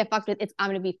anyone's going to get fucked with,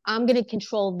 I'm going to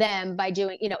control them by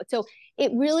doing, so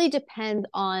it really depends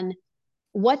on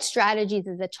what strategies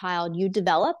as a child you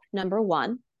develop, number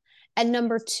one. And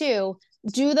number two,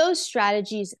 do those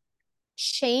strategies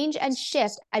change and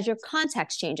shift as your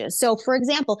context changes? So for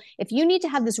example, if you need to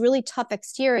have this really tough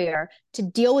exterior to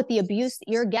deal with the abuse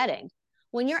that you're getting,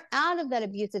 when you're out of that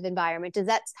abusive environment, does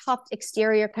that tough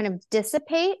exterior kind of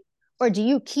dissipate, or do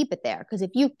you keep it there? Because if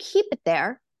you keep it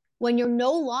there, when you're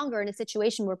no longer in a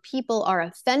situation where people are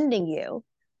offending you,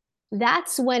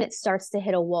 that's when it starts to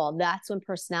hit a wall. That's when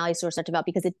personality disorders start to develop,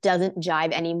 because it doesn't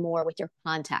jive anymore with your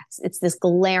context. It's this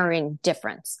glaring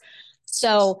difference.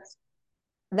 So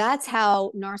that's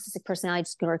how narcissistic personality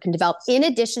disorder can develop, in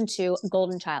addition to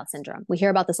golden child syndrome. We hear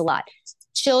about this a lot.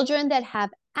 Children that have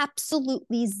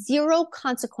absolutely zero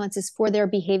consequences for their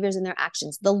behaviors and their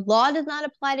actions. The law does not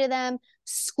apply to them.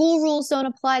 School rules don't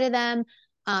apply to them.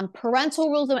 Parental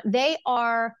rules, they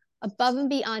are above and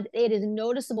beyond. It is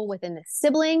noticeable within the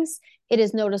siblings. It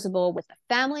is noticeable with the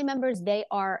family members. They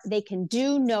can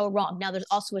do no wrong. Now, there's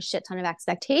also a shit ton of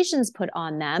expectations put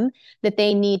on them that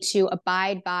they need to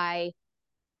abide by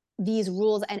these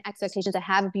rules and expectations I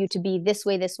have of you to be this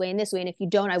way, and this way. And if you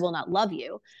don't, I will not love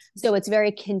you. So it's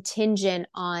very contingent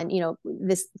on,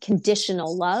 this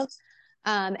conditional love.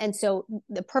 And so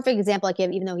the perfect example I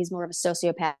give, even though he's more of a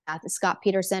sociopath, is Scott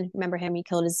Peterson. Remember him? He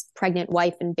killed his pregnant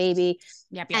wife and baby.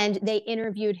 Yep. And they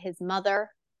interviewed his mother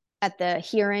at the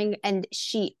hearing, and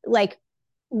she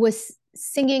was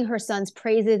singing her son's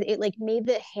praises. It like made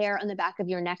the hair on the back of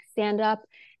your neck stand up.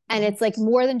 And it's like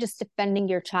more than just defending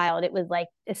your child. It was like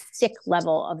a sick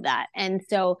level of that. And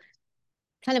so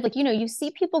kind of like, you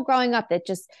see people growing up that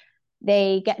just,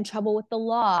 they get in trouble with the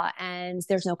law and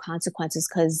there's no consequences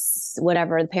because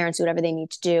whatever, the parents do whatever they need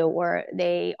to do, or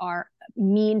they are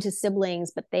mean to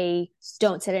siblings, but they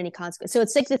don't set any consequence. So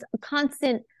it's like this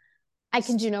constant, I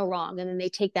can do no wrong. And then they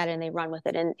take that and they run with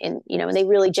it. And they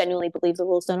really genuinely believe the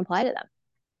rules don't apply to them.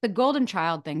 The golden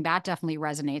child thing, that definitely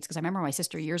resonates because I remember my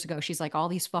sister years ago, she's like, all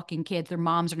these fucking kids, their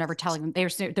moms are never telling them, they're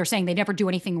saying they never do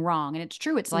anything wrong. And it's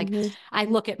true. It's like, I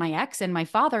look at my ex and my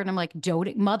father and I'm like,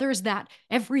 mothers that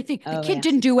everything, the kid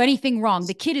didn't do anything wrong.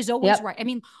 The kid is always right. I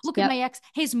mean, look at my ex,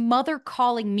 his mother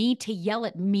calling me to yell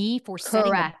at me for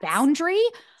setting a boundary.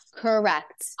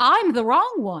 Correct. I'm the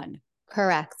wrong one.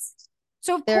 Correct.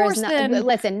 So of course,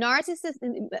 listen,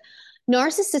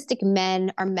 narcissistic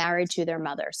men are married to their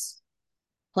mothers.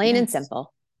 Plain and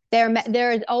simple.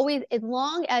 There is always, as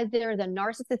long as there is a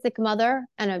narcissistic mother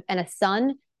and a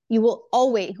son, you will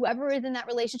always, whoever is in that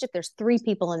relationship, there's 3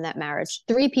 people in that marriage,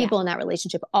 3 people in that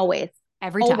relationship, always.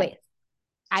 Every time.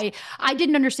 I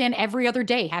didn't understand every other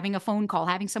day having a phone call,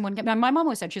 having someone, my mom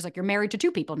always said, she's like, you're married to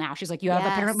 2 people now. She's like, you have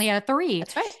apparently a 3.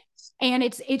 That's right. And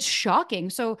it's shocking.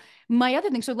 So my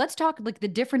other thing, so let's talk like the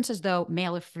differences though,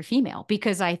 male for female,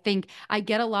 because I think I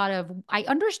get a lot of, I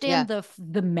understand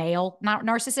the male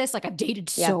narcissist. Like I've dated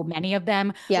so many of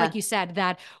them. Like you said,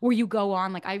 that where you go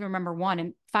on, like I remember one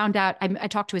and found out, I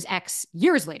talked to his ex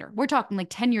years later. We're talking like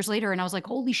 10 years later. And I was like,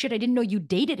 holy shit, I didn't know you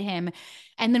dated him.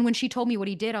 And then when she told me what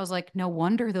he did, I was like, no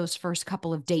wonder those first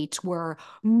couple of dates were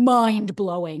mind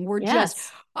blowing. We're just,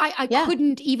 I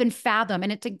couldn't even fathom.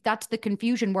 And it's like, that's the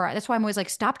confusion that's why I'm always like,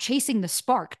 stop chasing the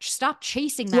spark. Stop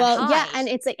chasing that high. And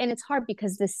it's like, and it's hard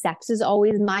because the sex is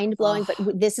always mind blowing, but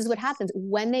this is what happens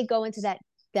when they go into that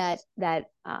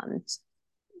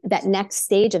next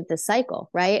stage of the cycle,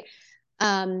 right?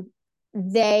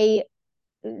 That's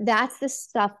the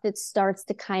stuff that starts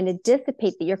to kind of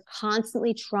dissipate, that you're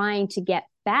constantly trying to get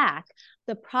back.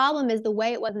 The problem is the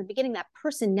way it was in the beginning, that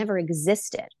person never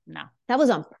existed. No. That was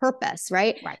on purpose,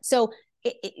 right? Right. So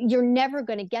you're never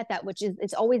going to get that, which is,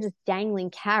 it's always this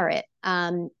dangling carrot.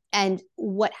 And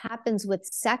what happens with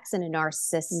sex in a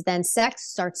narcissist is then sex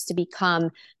starts to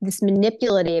become this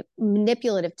manipulative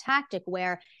tactic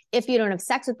where if you don't have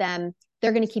sex with them,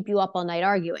 they're going to keep you up all night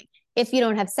arguing. If you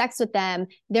don't have sex with them,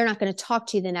 they're not going to talk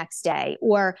to you the next day,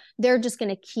 or they're just going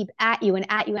to keep at you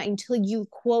until you,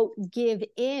 quote, give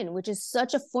in, which is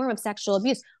such a form of sexual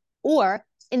abuse. Or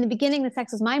in the beginning, the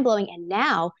sex was mind blowing, and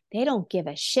now they don't give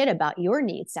a shit about your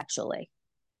needs sexually.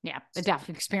 Yeah, I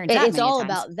definitely experienced that. It's all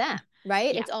about them,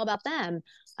 right? Yeah. It's all about them.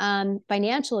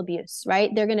 Financial abuse, right?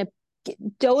 They're going to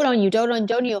dote on you,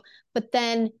 but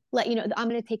then let you know, I'm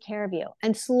going to take care of you,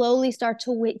 and slowly start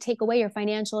to take away your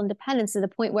financial independence to the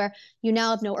point where you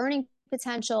now have no earning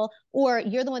potential, or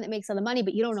you're the one that makes all the money,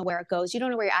 but you don't know where it goes. You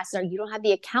don't know where your assets are. You don't have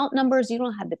the account numbers. You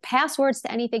don't have the passwords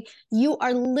to anything. You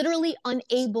are literally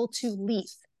unable to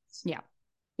leave. Yeah.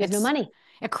 You have no money.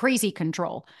 A crazy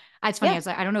control. It's funny.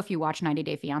 I don't know if you watch 90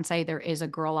 Day Fiance. There is a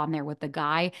girl on there with the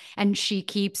guy, and she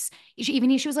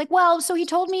was like, well, so he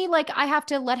told me like I have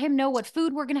to let him know what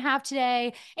food we're going to have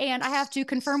today, and I have to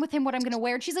confirm with him what I'm going to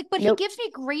wear. And she's like, but he gives me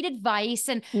great advice,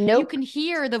 and you can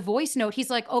hear the voice note.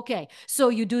 He's like, okay, so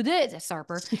you do this,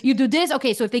 Sarper, you do this.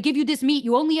 Okay, so if they give you this meat,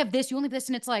 you only have this,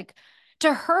 and it's like,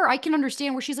 to her, I can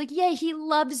understand where she's like, yeah, he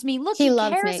loves me. Look, he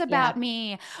cares about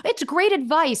me. It's great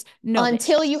advice. No,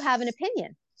 until you have an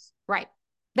opinion. Right.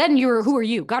 Then who are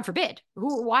you? God forbid.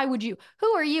 Why would you? Who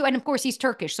are you? And of course, he's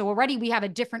Turkish. So already we have a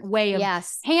different way of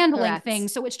handling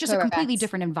things. So it's just a completely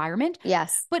different environment.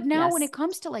 Yes. But now when it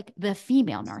comes to like the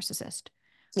female narcissist,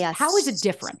 how is it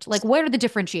different? Like, what are the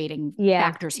differentiating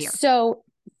factors here? So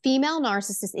female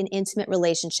narcissists in intimate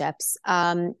relationships,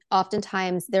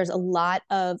 oftentimes there's a lot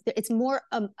of, it's more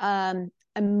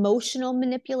emotional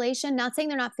manipulation. Not saying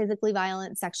they're not physically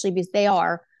violent, sexually abused.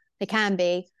 They can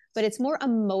be, but it's more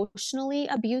emotionally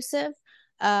abusive,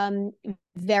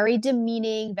 very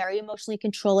demeaning, very emotionally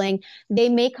controlling. They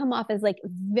may come off as like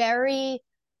very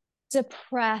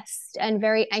depressed and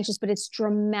very anxious, but it's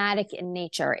dramatic in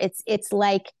nature. It's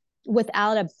like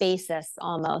without a basis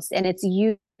almost, and it's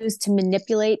used to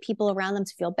manipulate people around them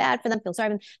to feel bad for them, feel sorry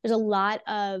for them. There's a lot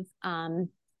of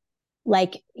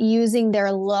like using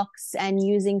their looks and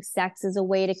using sex as a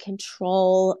way to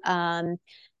control.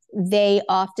 They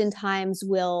oftentimes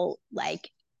will like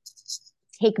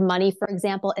take money, for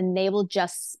example, and they will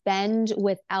just spend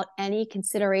without any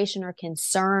consideration or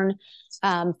concern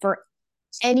for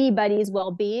anybody's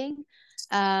well-being.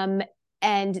 And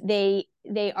they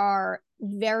are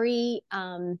very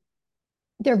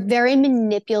they're very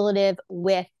manipulative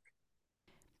with.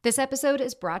 This episode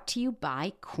is brought to you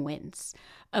by Quince.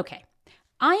 Okay,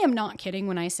 I am not kidding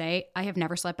when I say I have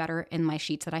never slept better in my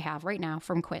sheets that I have right now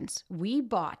from Quince. We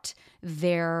bought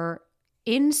their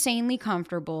insanely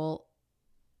comfortable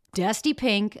dusty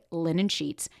pink linen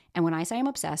sheets. And when I say I'm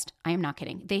obsessed, I am not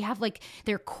kidding. They have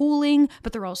they're cooling,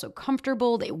 but they're also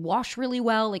comfortable. They wash really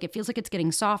well. Like it feels like it's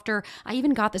getting softer. I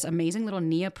even got this amazing little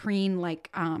neoprene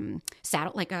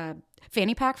saddle, like a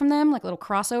fanny pack from them, like a little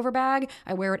crossover bag.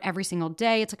 I wear it every single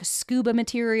day. It's like a scuba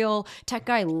material. Tech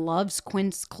Guy loves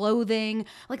Quince clothing.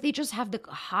 Like they just have the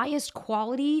highest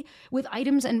quality with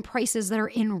items and prices that are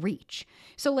in reach.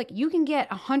 So you can get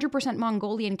 100%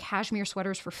 Mongolian cashmere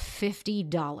sweaters for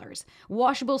 $50.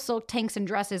 Washable silk tanks and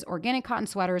dresses, organic cotton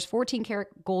sweaters, 14 karat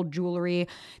gold jewelry.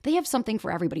 They have something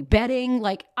for everybody. Bedding,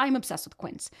 I'm obsessed with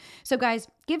Quince. So guys,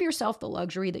 give yourself the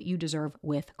luxury that you deserve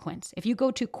with Quince. If you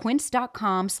go to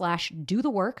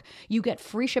quince.com/dothework, you get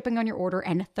free shipping on your order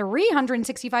and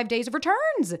 365 days of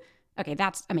returns. Okay,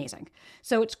 that's amazing.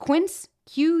 So it's Quince,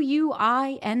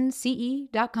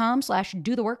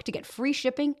 QUINCE.com/dothework to get free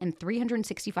shipping and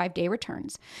 365-day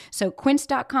returns. So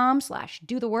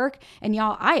quince.com/dothework. And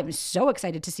y'all, I am so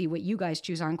excited to see what you guys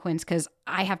choose on Quince because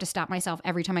I have to stop myself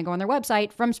every time I go on their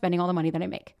website from spending all the money that I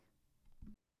make.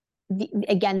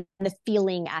 Again, the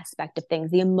feeling aspect of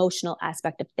things, the emotional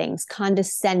aspect of things,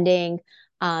 condescending,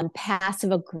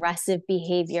 passive aggressive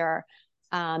behavior,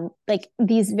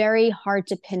 these very hard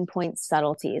to pinpoint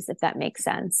subtleties, if that makes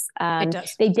sense. It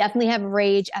does. They definitely have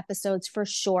rage episodes for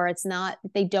sure. It's not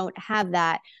that they don't have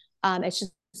that. It's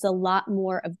just a lot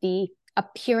more of the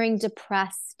appearing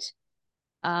depressed.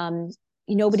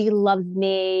 Nobody loves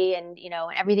me, and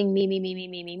everything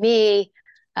me.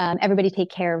 Everybody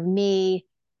take care of me.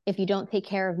 If you don't take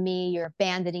care of me, you're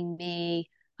abandoning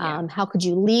me. How could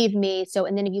you leave me? So,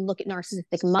 and then if you look at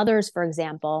narcissistic mothers, for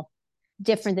example,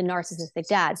 different than narcissistic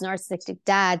dads. Narcissistic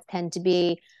dads tend to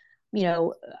be,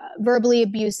 verbally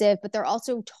abusive, but they're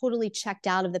also totally checked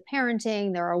out of the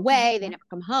parenting. They're away. They never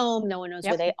come home. No one knows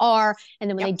where they are. And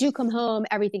then when they do come home,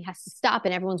 everything has to stop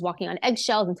and everyone's walking on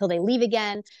eggshells until they leave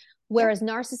again. Whereas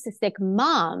narcissistic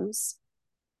moms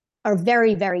are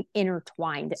very, very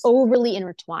intertwined, overly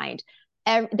intertwined.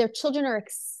 Their children are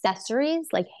accessories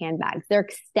like handbags. They're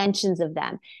extensions of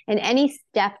them. And any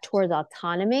step towards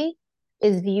autonomy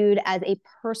is viewed as a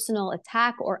personal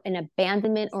attack or an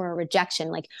abandonment or a rejection.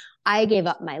 Like, I gave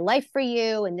up my life for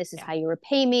you and this is how you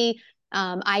repay me.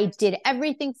 I did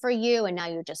everything for you and now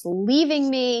you're just leaving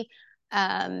me.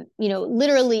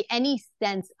 Literally any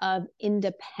sense of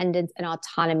independence and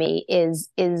autonomy is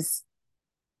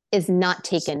not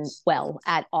taken well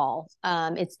at all.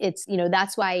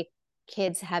 That's why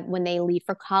kids have, when they leave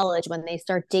for college, when they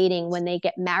start dating, when they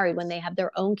get married, when they have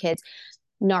their own kids,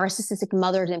 narcissistic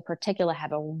mothers in particular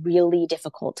have a really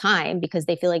difficult time because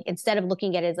they feel like instead of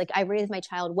looking at it as like, I raised my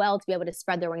child well to be able to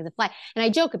spread their wings and fly. And I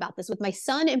joke about this with my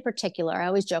son in particular. I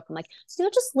always joke, I'm like, you'll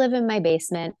just live in my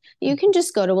basement. You can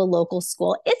just go to a local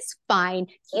school. It's fine.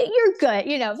 You're good.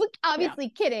 Obviously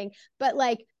kidding, but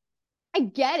I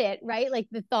get it, right? Like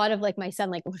the thought of my son,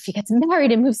 what if he gets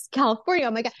married and moves to California?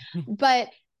 Oh my God.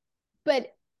 But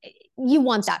you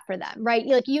want that for them, right?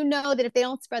 That if they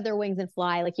don't spread their wings and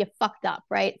fly, you fucked up,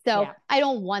 right? So I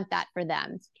don't want that for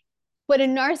them. What a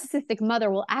narcissistic mother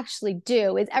will actually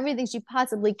do is everything she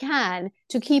possibly can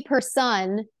to keep her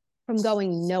son from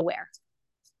going nowhere.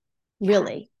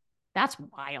 Really. That's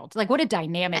wild. What a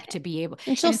dynamic to be able.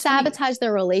 And she'll sabotage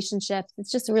their relationships.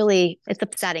 It's just really, it's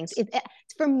upsetting.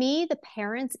 For me, the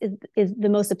parents is the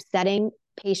most upsetting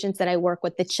patients that I work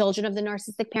with, the children of the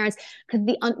narcissistic parents,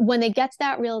 because when they get to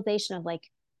that realization of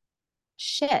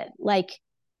shit,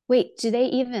 wait, do they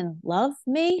even love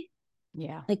me?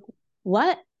 Yeah.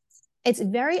 What? It's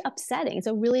very upsetting. It's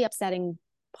a really upsetting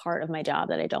part of my job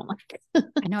that I don't like.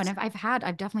 I know. And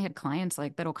I've definitely had clients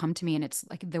that'll come to me and it's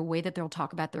the way that they'll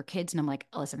talk about their kids. And I'm like,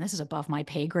 listen, this is above my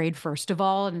pay grade, first of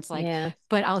all. And it's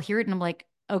but I'll hear it and I'm like,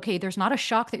 okay, there's not a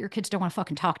shock that your kids don't want to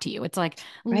fucking talk to you. It's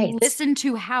listen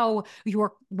to how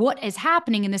what is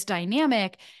happening in this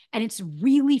dynamic. And it's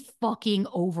really fucking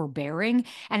overbearing.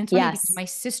 And it's funny because my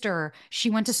sister, she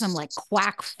went to some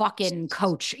quack fucking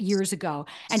coach years ago.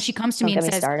 And she comes to me and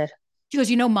says, she goes,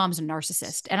 mom's a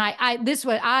narcissist.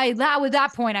 And with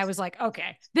that point, I was like,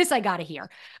 okay, this I got to hear.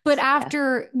 But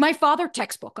after my father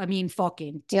textbook,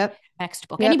 fucking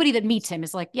textbook. Anybody that meets him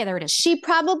is like, yeah, there it is. She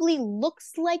probably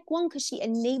looks like one because she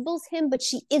enables him, but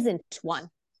she isn't one.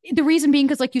 The reason being,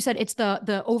 because like you said, it's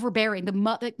the overbearing.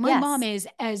 Like my mom Yes. is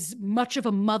as much of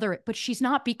a mother, but she's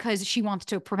not because she wants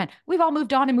to prevent. We've all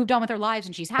moved on and moved on with our lives,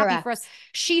 and she's happy for us. Correct.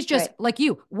 She's just Right. like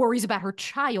you, worries about her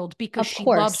child because Of she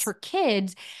loves course. her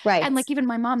kids. And Right. like even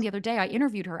my mom the other day, I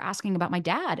interviewed her asking about my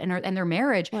dad and their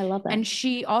marriage, Oh, I love that.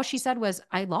 and all she said was,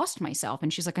 "I lost myself,"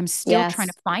 and she's like, "I'm still trying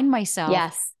to Yes. find myself."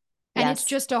 Yes. And it's Yes.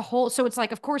 just a whole, so it's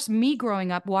like, of course, me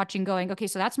growing up watching, going, okay,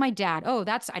 so that's my dad. Oh,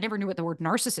 I never knew what the word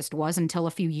narcissist was until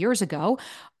a few years ago.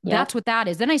 That's Yep. what that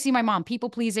is. Then I see my mom, people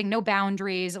pleasing, no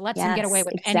boundaries, lets him get away Yes.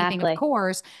 with anything, of Exactly.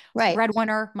 course. Right.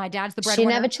 Breadwinner. My dad's the She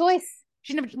didn't have breadwinner. a choice.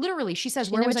 She never, literally, she says,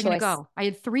 She didn't where have was a I going to choice. go? I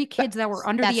had three But kids that were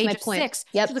under the that's age my of point. 6.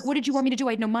 Yep. She's like, what did you want me to do?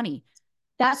 I had no money.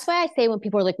 That's why I say when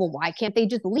people are like, well, why can't they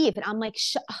just leave? And I'm like,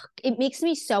 it makes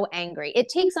me so angry. It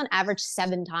takes on average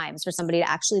 7 times for somebody to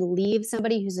actually leave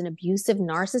somebody who's an abusive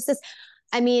narcissist.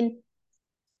 I mean,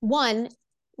 one,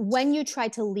 when you try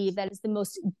to leave, that is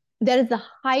the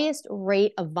highest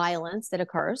rate of violence that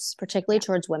occurs, particularly Yeah.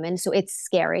 towards women. So it's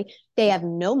scary. They Yeah. have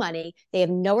no money, they have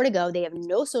nowhere to go, they have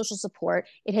no social support.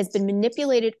 It has been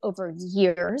manipulated over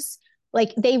years.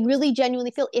 Like they really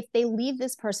genuinely feel if they leave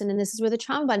this person, and this is where the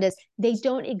trauma bond is, they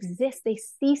don't exist. They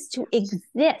cease to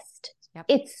exist. Yep.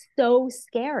 It's so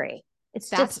scary. It's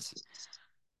That's, just,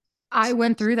 I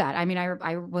went through that. I mean,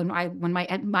 when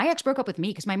my ex broke up with me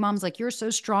because my mom's like, "You're so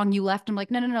strong, you left." I'm like,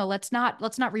 "No, no, no, let's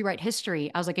not rewrite history."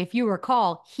 I was like, "If you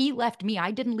recall, he left me.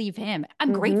 I didn't leave him. I'm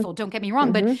mm-hmm, grateful. Don't get me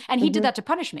wrong, but mm-hmm, and he did mm-hmm. that to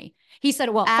punish me. He said,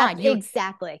 "Well, fine.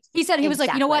 Exactly. He said he was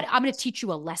like, you know what? Exactly. I'm going to teach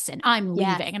you a lesson. I'm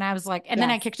Yes. leaving." And I was like, and then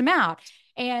I Yes. kicked him out.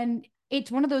 And it's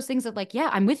one of those things that like, yeah,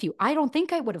 I'm with you. I don't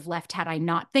think I would have left had I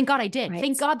not. Thank God I did. Right.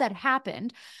 Thank God that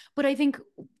happened. But I think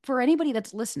for anybody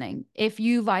that's listening, if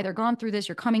you've either gone through this,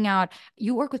 you're coming out,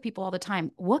 you work with people all the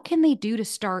time. What can they do to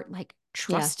start like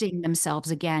Yeah. trusting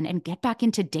themselves again and get back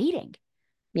into dating?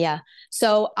 Yeah.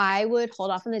 So I would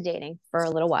hold off on the dating for a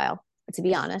little while, to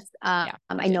be honest. Yeah,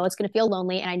 me I too. know it's going to feel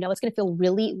lonely and I know it's going to feel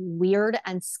really weird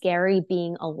and scary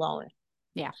being alone,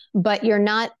 Yeah. but you're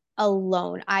not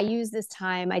alone. I use this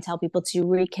time, I tell people to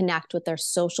reconnect with their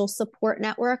social support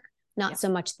network, not Yeah. so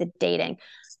much the dating.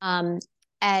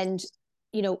 And,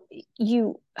 you know,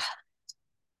 you,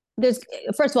 there's,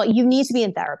 first of all, you need to be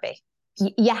in therapy.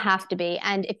 You have to be.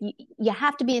 And if you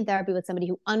have to be in therapy with somebody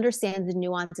who understands the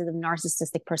nuances of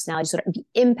narcissistic personality, sort of the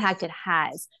impact it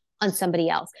has on somebody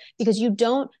else, because you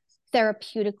don't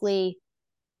therapeutically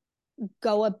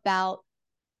go about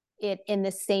it in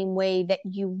the same way that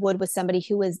you would with somebody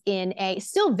who is in a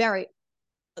still very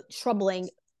troubling,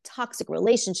 toxic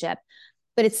relationship,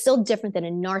 but it's still different than a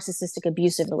narcissistic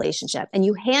abusive relationship. And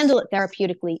you handle it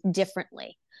therapeutically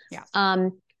differently. Yeah.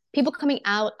 People coming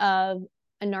out of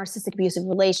a narcissistic abusive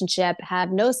relationship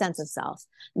have no sense of self.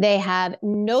 They have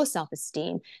no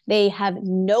self-esteem. They have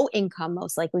no income,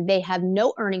 most likely. They have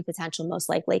no earning potential, most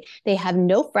likely. They have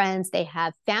no friends. They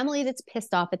have family that's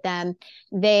pissed off at them.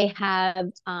 They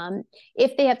have,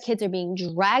 if they have kids, they're being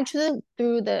dragged through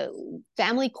the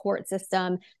family court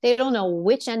system. They don't know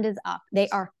which end is up. They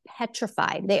are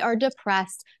petrified. They are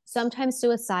depressed, sometimes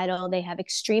suicidal. They have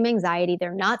extreme anxiety.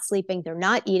 They're not sleeping. They're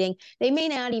not eating. They may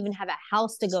not even have a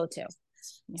house to go to.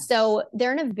 Yeah. So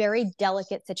they're in a very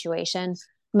delicate situation.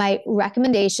 My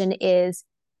recommendation is,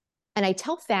 and I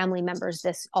tell family members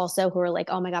this also who are like,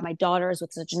 oh my God, my daughter is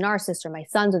with such a narcissist, or my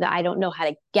son's with it. I don't know how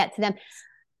to get to them.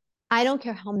 I don't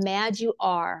care how mad you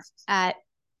are at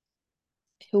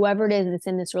whoever it is that's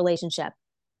in this relationship,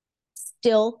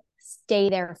 still stay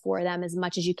there for them as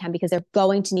much as you can, because they're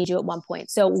going to need you at one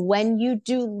point. So when you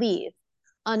do leave,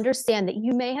 understand that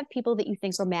you may have people that you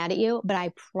think are mad at you, but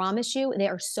I promise you, they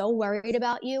are so worried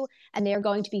about you and they are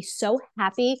going to be so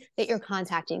happy that you're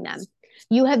contacting them.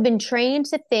 You have been trained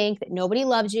to think that nobody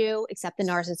loves you except the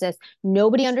narcissist.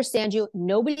 Nobody understands you.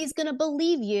 Nobody's going to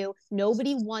believe you.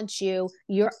 Nobody wants you.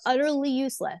 You're utterly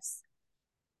useless.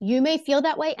 You may feel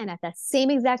that way. And at the same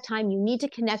exact time, you need to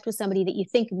connect with somebody that you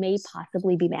think may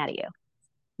possibly be mad at you.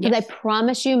 Yeah. Because I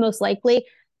promise you, most likely,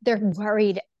 they're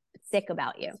worried sick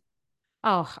about you.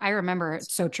 Oh, I remember.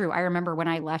 It's so true. I remember when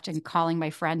I left and calling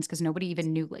my friends because nobody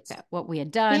even knew like that what we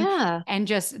had done, Yeah. and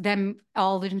just them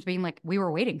all just being like, we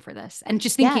were waiting for this, and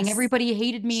just thinking Yes. everybody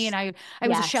hated me, and I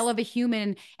was a shell Yes. of a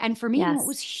human. And for me, what Yes.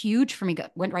 was huge for me,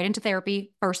 went right into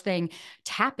therapy. First thing,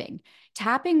 tapping.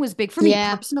 Tapping was big for me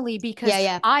Yeah. personally Yeah. because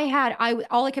Yeah.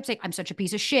 all I kept saying, I'm such a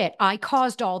piece of shit. I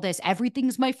caused all this.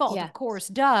 Everything's my fault, Yeah. of course,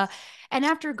 duh. And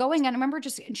after going, and I remember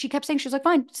she kept saying, she was like,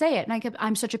 fine, say it. And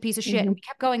I'm such a piece of shit. Mm-hmm. And we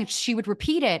kept going and she would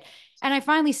repeat it. And I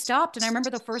finally stopped. And I remember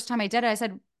the first time I did it, I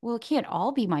said, well, it can't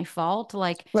all be my fault.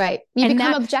 Like, Right. You and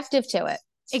become that objective to it.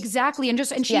 Exactly. And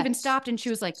she even Yes. stopped and she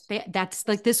was like, that's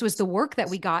like, this was the work that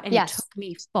we got. And it Yes. took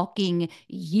me fucking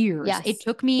years. It Yes.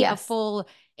 took me a Yes. full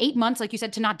 8 months, like you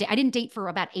said, to not date. I didn't date for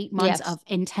about 8 months Yes. of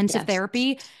intensive Yes.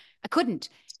 therapy. I couldn't.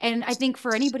 And I think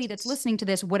for anybody that's listening to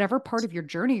this, whatever part of your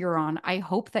journey you're on, I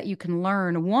hope that you can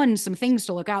learn one, some things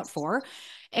to look out for.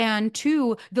 And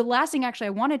two, the last thing actually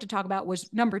I wanted to talk about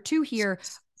was number two here,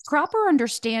 proper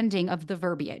understanding of the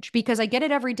verbiage, because I get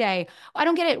it every day. I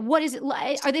don't get it. What is it?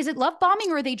 Is it love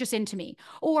bombing or are they just into me?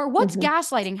 Or what's Mm-hmm.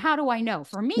 gaslighting? How do I know?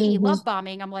 For me, Mm-hmm. love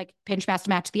bombing, I'm like pinch master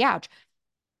match the ouch.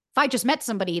 If I just met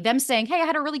somebody, them saying, hey, I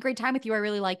had a really great time with you. I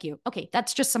really like you. Okay,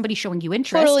 that's just somebody showing you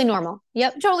Totally interest. normal.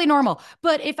 Yep. Totally normal.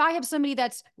 But if I have somebody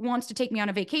that wants to take me on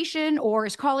a vacation or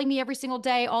is calling me every single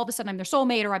day, all of a sudden I'm their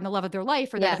soulmate or I'm the love of their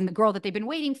life or that Yeah. I'm the girl that they've been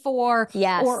waiting for.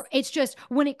 Yes. Or it's just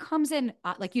when it comes in,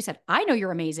 like you said, I know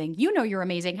you're amazing. You know you're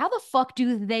amazing. How the fuck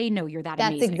do they know you're that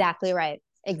That's amazing? exactly right.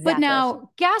 But Exactly. now,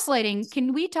 gaslighting,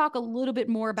 can we talk a little bit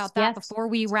more about that Yes. before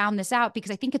we round this out? Because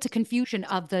I think it's a confusion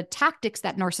of the tactics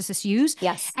that narcissists use.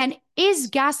 Yes. And is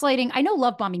gaslighting, I know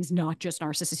love bombing is not just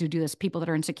narcissists who do this, people that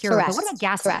are insecure, but Correct. what about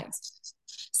gaslighting? Correct.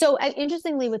 So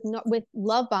interestingly, with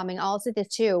love bombing, I'll say this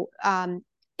too.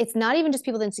 It's not even just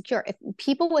people that are insecure. If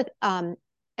people with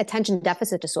attention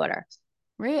deficit disorder,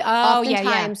 Really? Oh, yeah, yeah.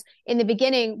 oftentimes in the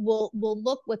beginning will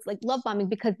look what's like love bombing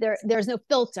because there's no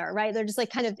filter, right? They're just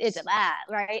like kind of is it that,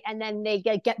 right? And then they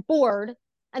get bored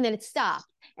and then it stops.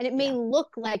 And it may Yeah.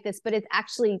 look like this, but it's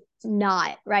actually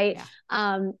not, right?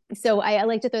 Yeah. So I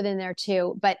like to throw that in there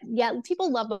too. But yeah,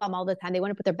 people love bomb all the time. They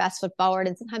want to put their best foot forward,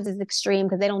 and sometimes it's extreme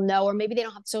because they don't know, or maybe they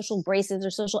don't have social graces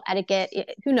or social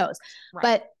etiquette. Who knows? Right.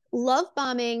 But love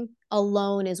bombing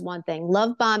alone is one thing.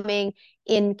 Love bombing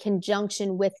in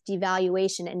conjunction with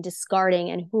devaluation and discarding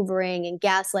and hoovering and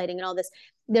gaslighting and all this,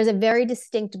 there's a very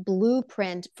distinct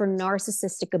blueprint for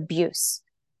narcissistic abuse.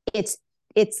 It's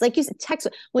like you said, text.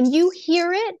 When you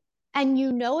hear it and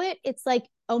you know it, it's like,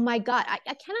 oh my God, I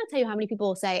cannot tell you how many people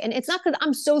will say, and it's not because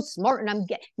I'm so smart and I'm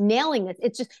nailing this.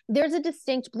 It's just, there's a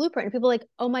distinct blueprint. And people are like,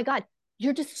 oh my God,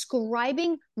 you're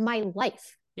describing my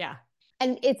life. Yeah.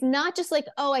 And it's not just like,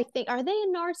 oh, I think, are they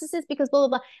a narcissist? Because blah,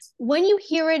 blah, blah. When you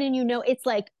hear it and you know, it's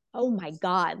like, oh my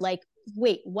God, like,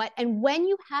 wait, what? And when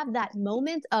you have that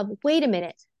moment of, wait a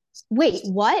minute, wait,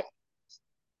 what?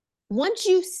 Once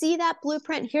you see that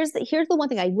blueprint, here's the one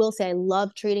thing I will say. I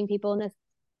love treating people in this.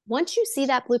 Once you see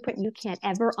that blueprint, you can't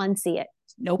ever unsee it.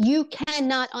 Nope. You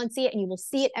cannot unsee it, and you will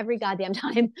see it every goddamn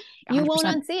time. You 100%. won't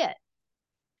unsee it.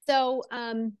 So,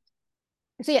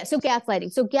 so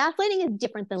gaslighting. So gaslighting is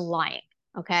different than lying.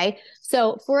 Okay.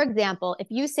 So for example, if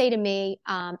you say to me,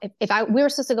 if we were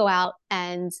supposed to go out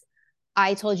and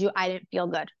I told you I didn't feel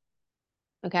good.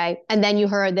 Okay. And then you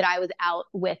heard that I was out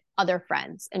with other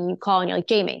friends and you call and you're like,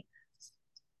 Jaime,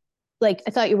 like,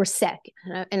 I thought you were sick.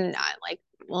 And I'm like,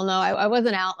 well, no, I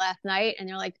wasn't out last night. And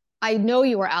you're like, I know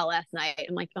you were out last night.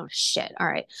 I'm like, oh shit. All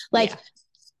right. Like,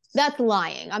 that's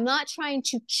lying. I'm not trying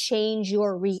to change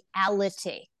your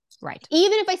reality. Right.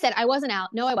 Even if I said I wasn't out,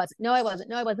 no, I wasn't, no, I wasn't,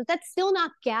 no, I wasn't, that's still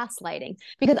not gaslighting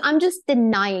because I'm just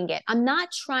denying it. I'm not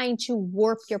trying to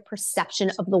warp your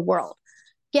perception of the world.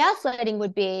 Gaslighting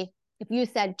would be if you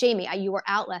said, Jaime, you were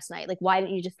out last night. Like, why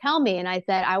didn't you just tell me? And I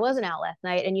said, I wasn't out last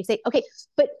night. And you say, okay,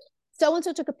 but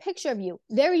so-and-so took a picture of you.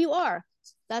 There you are.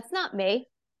 That's not me.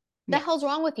 The hell's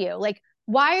wrong with you? Like,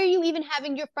 why are you even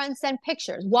having your friends send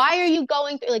pictures? Why are you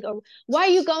going through why are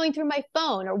you going through my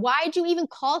phone? Or why did you even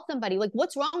call somebody? Like,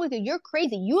 what's wrong with you? You're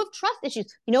crazy. You have trust issues.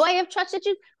 You know, I have trust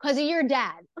issues because of your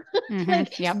dad.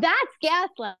 Mm-hmm. That's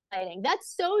gaslighting.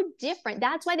 That's so different.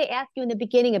 That's why they ask you in the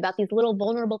beginning about these little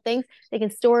vulnerable things. They can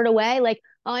store it away. Like,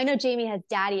 oh, I know Jaime has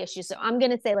daddy issues. So I'm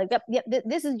going to say like, yep,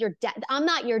 this is your dad. I'm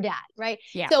not your dad. Right.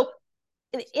 Yeah. So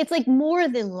it's like more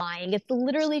than lying. It's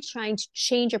literally trying to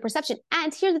change your perception.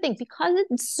 And here's the thing, because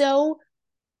it's so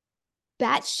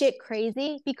batshit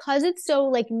crazy, because it's so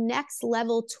like next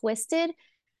level twisted,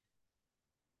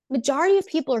 majority of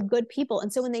people are good people.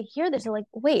 And so when they hear this, they're like,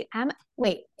 wait,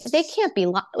 they can't be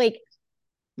like,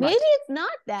 maybe it's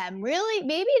not them. Really?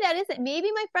 Maybe that isn't. Maybe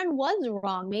my friend was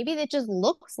wrong. Maybe it just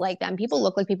looks like them. People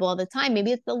look like people all the time.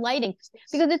 Maybe it's the lighting,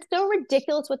 because it's so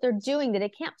ridiculous what they're doing that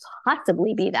it can't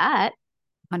possibly be that.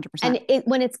 100%. And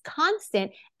when it's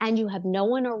constant and you have no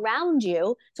one around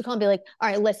you to come and be like, all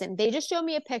right, listen, they just showed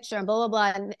me a picture and blah,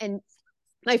 blah, blah. And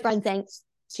my friend saying,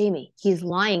 Jaime, he's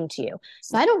lying to you.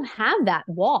 So I don't have that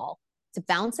wall to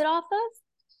bounce it off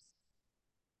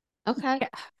of. Okay.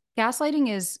 Gaslighting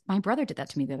is, my brother did that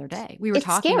to me the other day. We were It's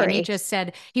talking and he scary. just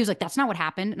said, he was like, that's not what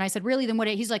happened. And I said, really? Then what?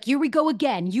 He's like, here we go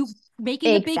again. You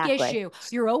making a big Exactly. issue.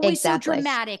 You're always so Exactly.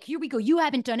 dramatic. Here we go. You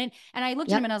haven't done it. And I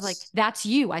looked at him Yep. and I was like, that's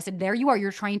you. I said, there you are.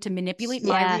 You're trying to manipulate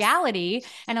my Yes. reality.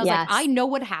 And I was like, I Yes. know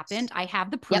what happened. I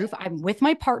have the Yep. proof. I'm with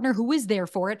my partner who is there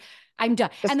for it. I'm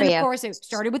done. Good And for then, of you. course, it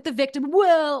started with the victim.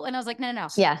 Well, and I was like, no, no, no.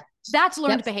 Yeah. That's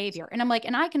learned Yep. behavior. And I'm like,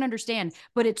 and I can understand,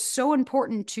 but it's so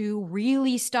important to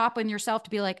really stop on yourself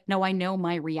to be like, no, I know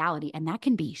my reality. And that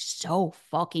can be so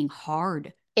fucking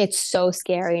hard. It's so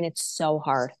scary and it's so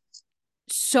hard.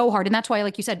 So hard. And that's why,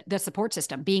 like you said, the support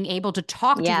system, being able to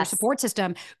talk to your Yes. support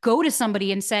system, go to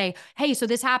somebody and say, hey, so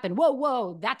this happened. Whoa,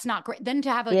 whoa, that's not great. Then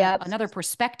to have like Yep. another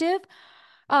perspective.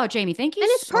 Oh, Jaime, thank you And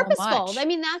it's so purposeful. I much.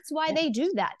 mean, that's why Yeah. they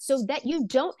do that, so that you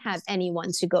don't have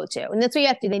anyone to go to. And that's what you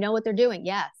have to. They know what they're doing.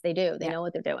 Yes, they do. They Yeah. know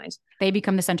what they're doing. They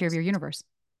become the center of your universe.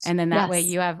 And then that way Yes,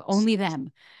 you have only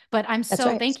them. But that's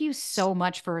right. thank you so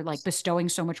much for like bestowing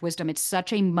so much wisdom. It's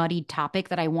such a muddied topic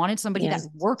that I wanted somebody Yeah. that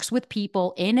works with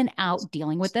people in and out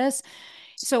dealing with this.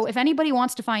 So if anybody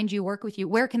wants to find you, work with you,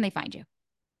 where can they find you?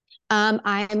 I'm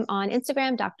on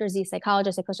Instagram, Dr. Z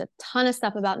Psychologist. I post a ton of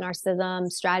stuff about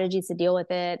narcissism, strategies to deal with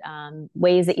it,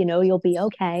 ways that you know you'll be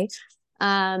okay.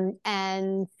 And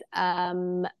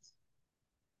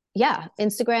yeah,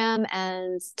 Instagram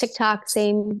and TikTok,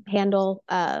 same handle.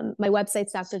 My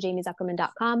website's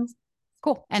drjamiezuckerman.com.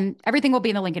 Cool. And everything will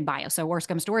be in the link in bio. So worst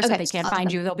comes to worst, if Okay, they can't find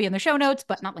awesome. you, they'll be in the show notes,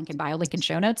 but not link in bio, link in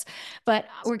show notes. But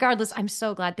regardless, I'm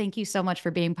so glad. Thank you so much for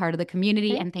being part of the community.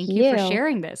 Thank And thank you for you.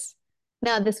 sharing this.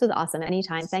 No, this was awesome.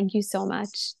 Anytime. Thank you so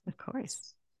much. Of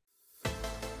course.